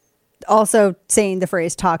also saying the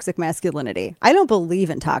phrase toxic masculinity. I don't believe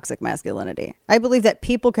in toxic masculinity. I believe that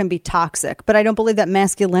people can be toxic, but I don't believe that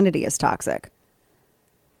masculinity is toxic.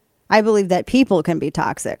 I believe that people can be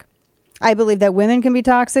toxic. I believe that women can be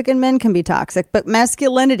toxic and men can be toxic, but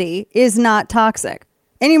masculinity is not toxic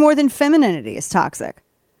any more than femininity is toxic.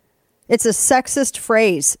 It's a sexist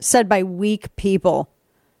phrase said by weak people.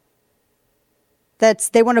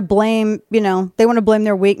 They want to blame, they want to blame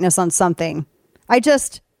their weakness on something. I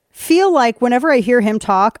just feel like whenever I hear him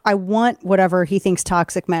talk, I want whatever he thinks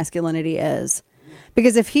toxic masculinity is.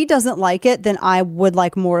 Because if he doesn't like it, then I would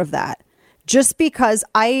like more of that. Just because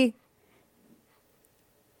I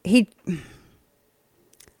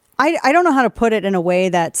don't know how to put it in a way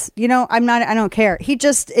that's, I don't care.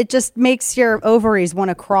 It just makes your ovaries want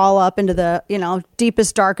to crawl up into the,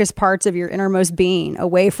 deepest, darkest parts of your innermost being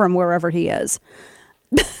away from wherever he is.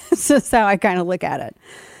 That's how I kind of look at it.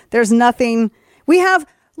 There's nothing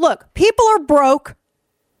look, people are broke.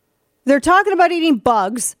 They're talking about eating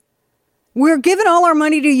bugs. We're giving all our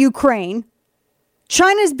money to Ukraine.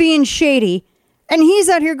 China's being shady. And he's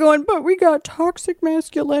out here going, but we got toxic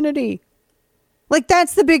masculinity. Like,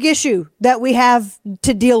 that's the big issue that we have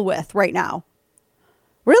to deal with right now.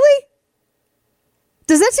 Really?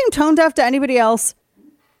 Does that seem tone deaf to anybody else?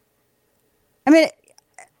 I mean,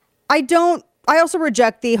 I also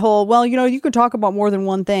reject the whole, well, you can talk about more than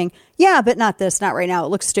one thing. Yeah, but not right now. It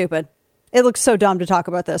looks stupid. It looks so dumb to talk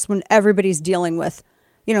about this when everybody's dealing with,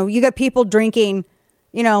 you got people drinking,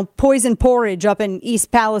 poison porridge up in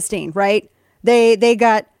East Palestine, right? They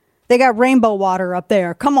got rainbow water up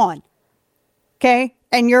there. Come on. Okay.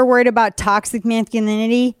 And you're worried about toxic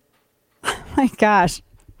masculinity? Oh my gosh.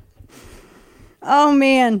 Oh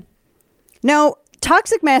man. No,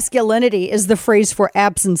 toxic masculinity is the phrase for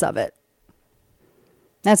absence of it.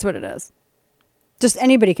 That's what it is. Just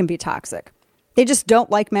anybody can be toxic. They just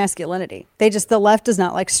don't like masculinity. The left does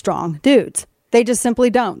not like strong dudes. They just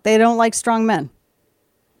simply don't. They don't like strong men.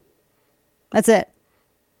 That's it.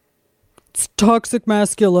 It's toxic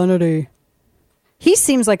masculinity. He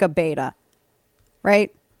seems like a beta,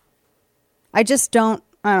 right? I don't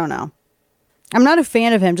know. I'm not a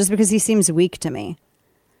fan of him just because he seems weak to me.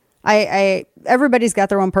 Everybody's got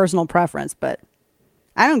their own personal preference, but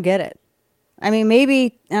I don't get it. I mean,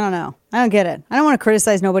 maybe, I don't know. I don't get it. I don't want to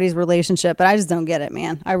criticize nobody's relationship, but I just don't get it,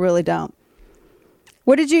 man. I really don't.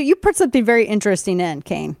 What did you put something very interesting in,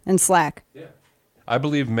 Kane, in Slack. Yeah. I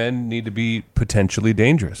believe men need to be potentially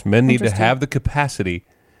dangerous. Men need to have the capacity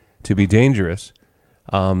to be dangerous.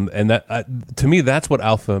 And that, to me, that's what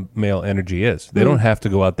alpha male energy is. They don't have to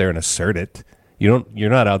go out there and assert it.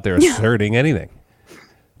 You're not out there asserting anything.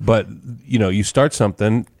 But, you start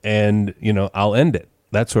something and, I'll end it.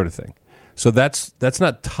 That sort of thing. So that's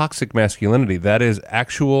not toxic masculinity. That is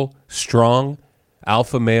actual strong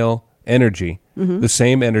alpha male energy. Mm-hmm. The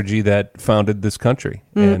same energy that founded this country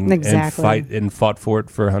exactly. and fought for it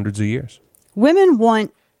for hundreds of years. Women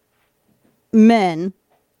want men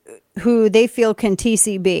who they feel can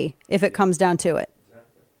TCB if it comes down to it.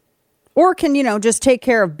 Or can, just take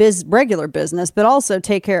care of regular business, but also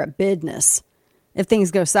take care of business if things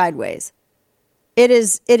go sideways. It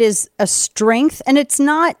is a strength, and it's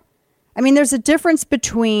not, there's a difference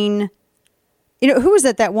between, who was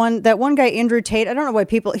it? That one guy, Andrew Tate. I don't know why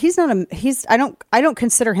people, I don't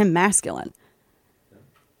consider him masculine.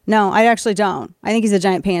 No, I actually don't. I think he's a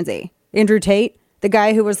giant pansy. Andrew Tate, the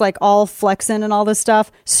guy who was like all flexing and all this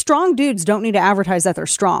stuff. Strong dudes don't need to advertise that they're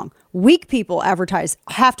strong. Weak people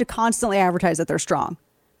have to constantly advertise that they're strong.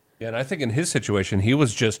 Yeah, and I think in his situation, he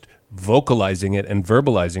was just vocalizing it and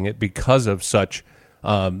verbalizing it because of such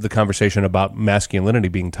the conversation about masculinity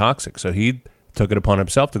being toxic. So he took it upon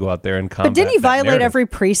himself to go out there and combat. But didn't he violate narrative. every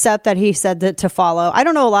precept that he said that to follow? I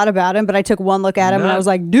don't know a lot about him, but I took one look at him and I was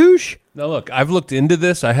like, douche. Now, look, I've looked into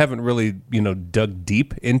this. I haven't really, dug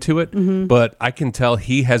deep into it, but I can tell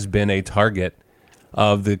he has been a target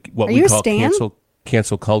of what we call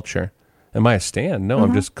cancel culture. Am I a stan? No,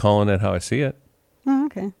 I'm just calling it how I see it. Oh,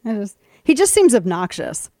 okay. He just seems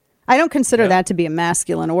obnoxious. I don't consider that to be a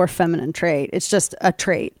masculine or feminine trait. It's just a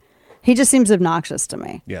trait. He just seems obnoxious to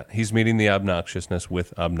me. Yeah, he's meeting the obnoxiousness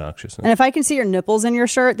with obnoxiousness. And if I can see your nipples in your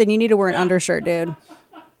shirt, then you need to wear an undershirt, dude.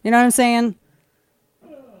 You know what I'm saying?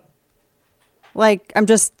 Like,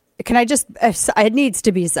 it needs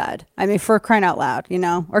to be said. I mean, for crying out loud,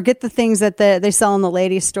 or get the things that they sell in the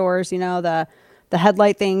ladies' stores, the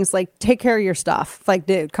headlight things, like take care of your stuff. Like,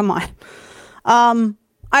 dude, come on.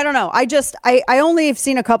 I don't know. I only have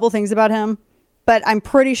seen a couple things about him, but I'm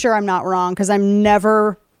pretty sure I'm not wrong because I've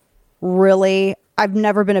never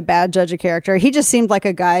been a bad judge of character. He just seemed like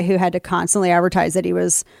a guy who had to constantly advertise that he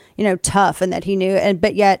was, tough and that he knew,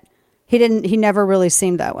 but yet he never really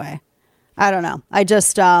seemed that way. I don't know.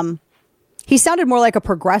 He sounded more like a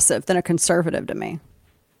progressive than a conservative to me.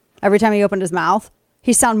 Every time he opened his mouth,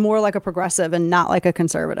 he sounded more like a progressive and not like a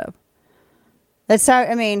conservative. That's how,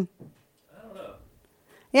 I don't know.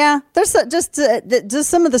 Yeah, there's just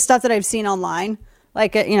some of the stuff that I've seen online,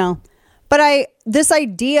 like, but this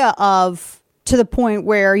idea of, to the point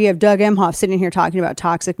where you have Doug Emhoff sitting here talking about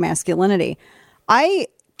toxic masculinity, I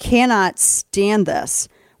cannot stand this.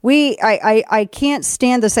 I can't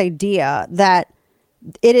stand this idea that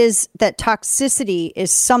toxicity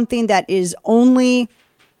is something that is only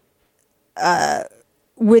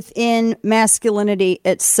within masculinity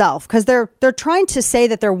itself, because they're trying to say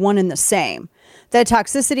that they're one and the same. That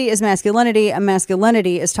toxicity is masculinity and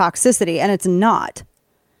masculinity is toxicity, and it's not.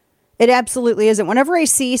 It absolutely isn't. Whenever I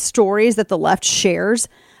see stories that the left shares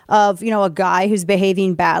of, a guy who's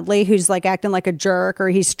behaving badly, who's like acting like a jerk, or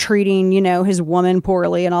he's treating, his woman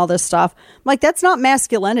poorly and all this stuff, I'm like, that's not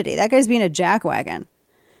masculinity. That guy's being a jackwagon. I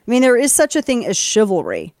mean, there is such a thing as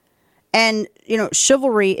chivalry. And,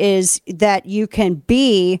 chivalry is that you can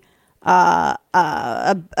be a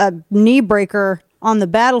knee breaker on the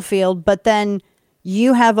battlefield, but then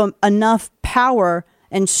you have enough power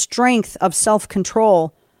and strength of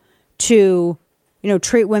self-control to,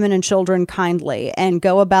 treat women and children kindly and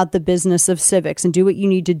go about the business of civics and do what you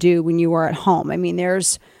need to do when you are at home.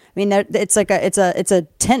 It's a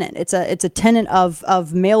tenet. It's a tenet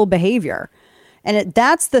of male behavior. And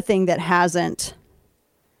that's the thing that hasn't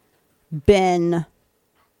been,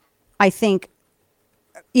 I think,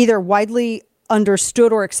 either widely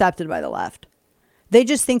understood or accepted by the left. They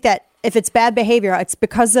just think that if it's bad behavior, it's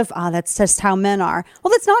because of, that's just how men are.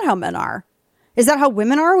 Well, that's not how men are. Is that how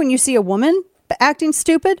women are when you see a woman acting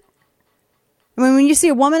stupid? I mean, when you see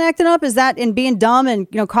a woman acting up, is that in being dumb and,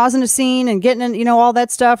 causing a scene and getting in, all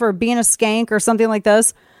that stuff, or being a skank or something like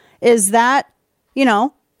this? Is that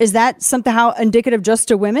somehow indicative just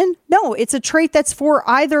to women? No, it's a trait that's for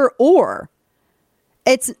either or.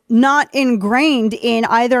 It's not ingrained in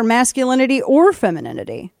either masculinity or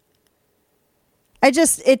femininity. I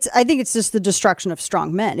think it's just the destruction of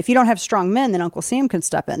strong men. If you don't have strong men, then Uncle Sam can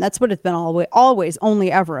step in. That's what it's been always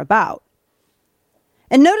only ever about.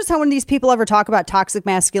 And notice how when these people ever talk about toxic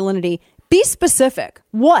masculinity, be specific.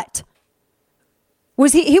 What?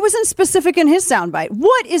 He wasn't specific in his soundbite.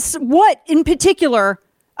 What in particular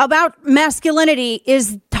about masculinity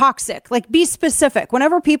is toxic? Like, be specific.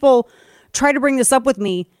 Whenever people try to bring this up with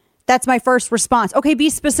me, that's my first response. Okay, be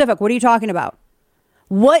specific. What are you talking about?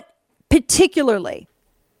 What particularly?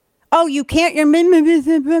 Oh, you can't give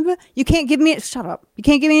me, shut up. You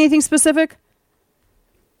can't give me anything specific?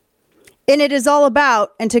 And it is all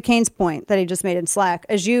about, and to Kane's point that he just made in Slack,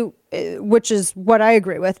 which is what I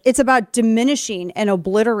agree with, it's about diminishing and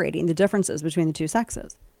obliterating the differences between the two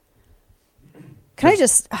sexes.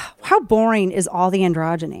 How boring is all the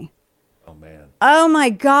androgyny? Oh, man. Oh,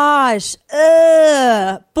 my gosh.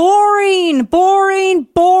 Boring.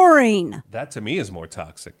 That to me is more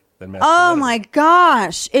toxic than masculinity. Oh, my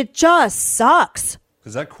gosh. It just sucks.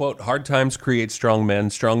 Because that quote, hard times create strong men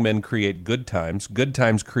create good times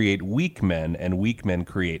create weak men, and weak men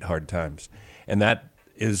create hard times. And that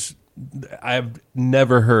is, I've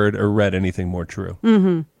never heard or read anything more true.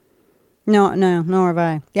 Mm-hmm. No, nor have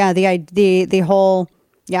I. Yeah, the whole,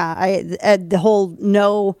 Yeah, the whole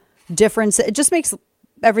no difference. It just makes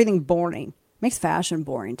everything boring. Makes fashion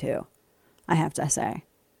boring too, I have to say.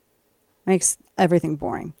 Makes everything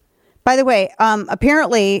boring. By the way,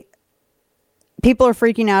 apparently people are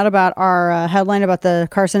freaking out about our headline about the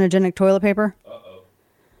carcinogenic toilet paper.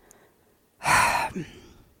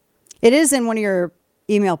 It is in one of your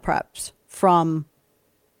email preps from,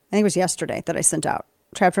 I think it was yesterday that I sent out,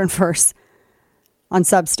 chapter and verse on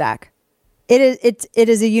Substack. It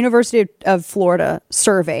is a University of Florida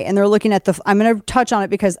survey, and they're looking at I'm going to touch on it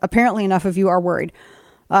because apparently enough of you are worried.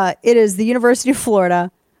 It is the University of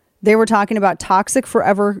Florida. They were talking about toxic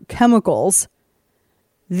forever chemicals,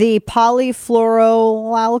 the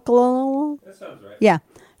polyfluoroalkyl. That sounds right. Yeah,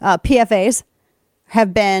 PFAS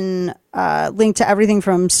have been linked to everything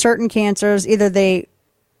from certain cancers. Either they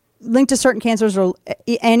link to certain cancers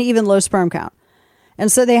and even low sperm count. And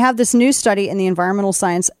so they have this new study in the Environmental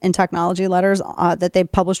Science and Technology Letters that they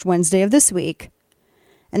published Wednesday of this week.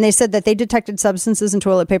 And they said that they detected substances in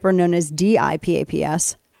toilet paper known as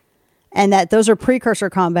DIPAPS, and that those are precursor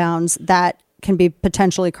compounds that can be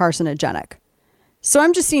potentially carcinogenic. So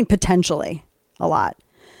I'm just seeing potentially a lot.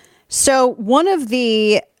 So one of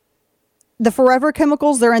the forever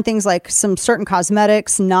chemicals, they're in things like some certain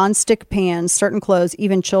cosmetics, non-stick pans, certain clothes,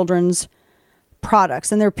 even children's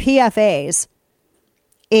products. And they're PFAs.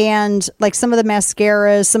 And like some of the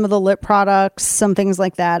mascaras, some of the lip products, some things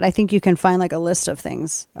like that. I think you can find like a list of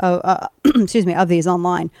things, of these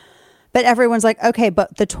online. But everyone's like, okay,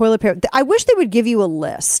 but the toilet paper. I wish they would give you a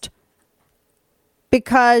list.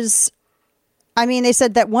 Because, I mean, they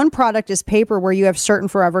said that one product is paper where you have certain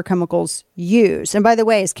forever chemicals used. And by the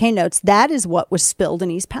way, as Kay notes, that is what was spilled in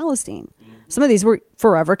East Palestine. Some of these were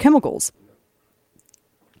forever chemicals.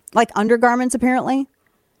 Like undergarments, apparently.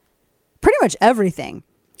 Pretty much everything.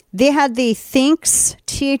 They had the Thinx,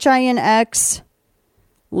 THINX,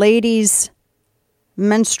 ladies'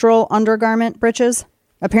 menstrual undergarment breeches.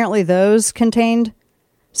 Apparently those contained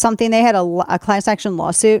something. They had a class action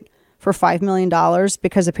lawsuit for $5 million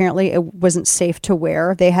because apparently it wasn't safe to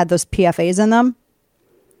wear. They had those PFAs in them.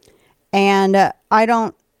 And I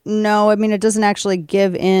don't know. I mean, it doesn't actually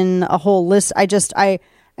give in a whole list. I think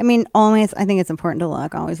it's important to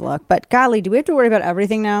look, always look. But golly, do we have to worry about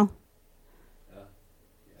everything now?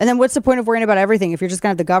 And then what's the point of worrying about everything if you're just going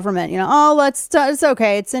to have the government, it's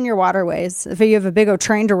okay. It's in your waterways. If you have a big old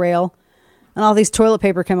train derail and all these toilet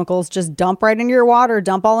paper chemicals just dump right into your water,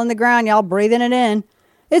 dump all in the ground, y'all breathing it in.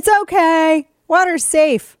 It's okay. Water's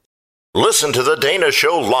safe. Listen to The Dana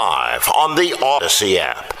Show live on the Odyssey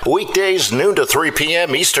app. Weekdays noon to 3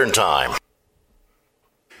 p.m. Eastern Time.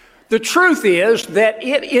 The truth is that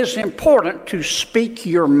it is important to speak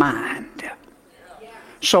your mind.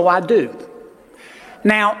 So I do.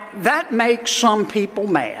 Now, that makes some people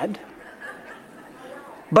mad,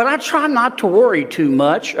 but I try not to worry too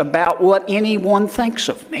much about what anyone thinks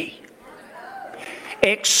of me.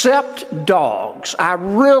 Except dogs. I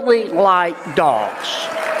really like dogs.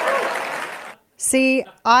 See,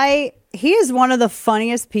 he is one of the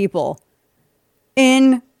funniest people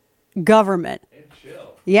in government. And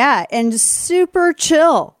chill. Yeah, and super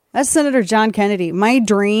chill. That's Senator John Kennedy. My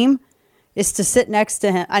dream is to sit next to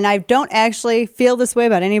him. And I don't actually feel this way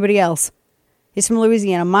about anybody else. He's from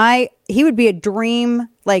Louisiana. He would be a dream,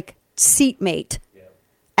 like, seatmate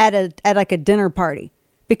at a dinner party.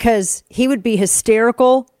 Because he would be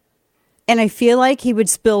hysterical. And I feel like he would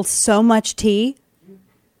spill so much tea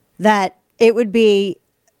that it would be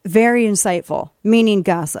very insightful, meaning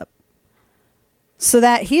gossip. So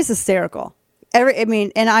that he's hysterical. And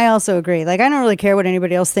I also agree. Like, I don't really care what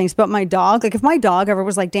anybody else thinks, but my dog, like if my dog ever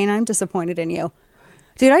was like, Dana, I'm disappointed in you.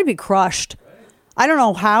 Dude, I'd be crushed. I don't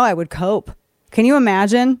know how I would cope. Can you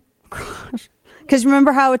imagine? Because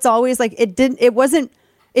remember how it's always like, it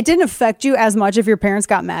didn't affect you as much if your parents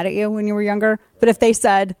got mad at you when you were younger. But if they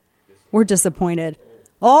said, we're disappointed.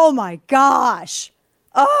 Oh my gosh.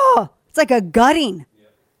 Oh, it's like a gutting.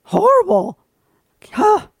 Horrible.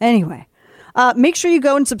 Anyway. Make sure you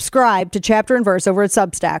go and subscribe to Chapter and Verse over at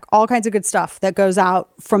Substack. All kinds of good stuff that goes out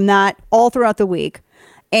from that all throughout the week.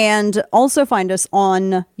 And also find us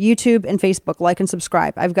on YouTube and Facebook. Like and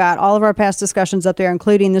subscribe. I've got all of our past discussions up there,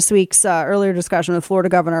 including this week's earlier discussion with Florida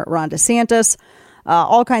Governor Ron DeSantis.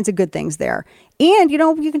 All kinds of good things there. And,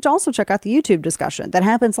 you can also check out the YouTube discussion that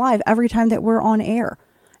happens live every time that we're on air.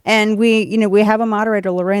 And we have a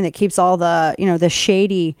moderator, Lorraine, that keeps all the, the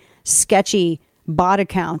shady, sketchy bot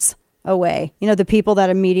accounts away. The people that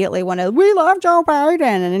immediately want to, we love Joe Biden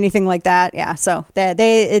and anything like that. Yeah. So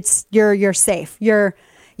you're safe. You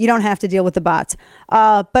don't have to deal with the bots.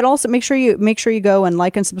 But also make sure you go and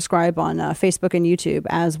like and subscribe on Facebook and YouTube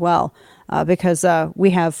as well. because we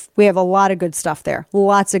have a lot of good stuff there.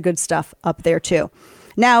 Lots of good stuff up there, too.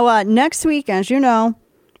 Now, next week, as you know,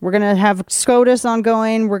 we're going to have SCOTUS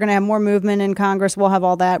ongoing. We're going to have more movement in Congress. We'll have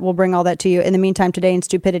all that. We'll bring all that to you. In the meantime, today in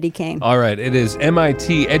Stupidity, Kane. All right. It is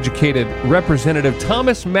MIT-educated Representative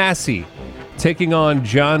Thomas Massey taking on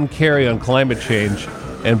John Kerry on climate change.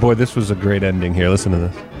 And, boy, this was a great ending here. Listen to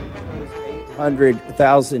this.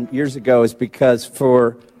 100,000 years ago is because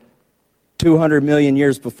for 200 million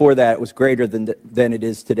years before that, it was greater than it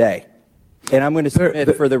is today. And I'm going to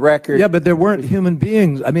submit for the record. Yeah, but there weren't human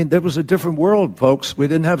beings. I mean, there was a different world, folks. We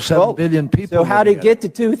didn't have 7 billion people. So how did it get to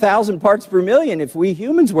 2,000 parts per million if we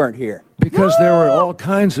humans weren't here? Because there were all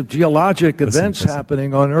kinds of geologic events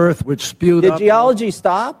happening on Earth which spewed up. Did geology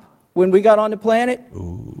stop when we got on the planet?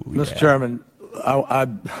 Mr. Chairman,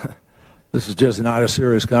 this is just not a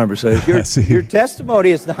serious conversation. Your testimony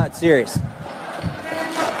is not serious.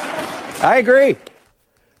 I agree.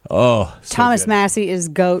 Oh, Thomas Massey is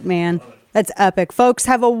GOAT, man. That's epic. Folks,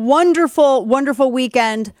 have a wonderful, wonderful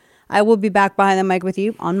weekend. I will be back behind the mic with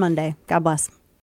you on Monday. God bless.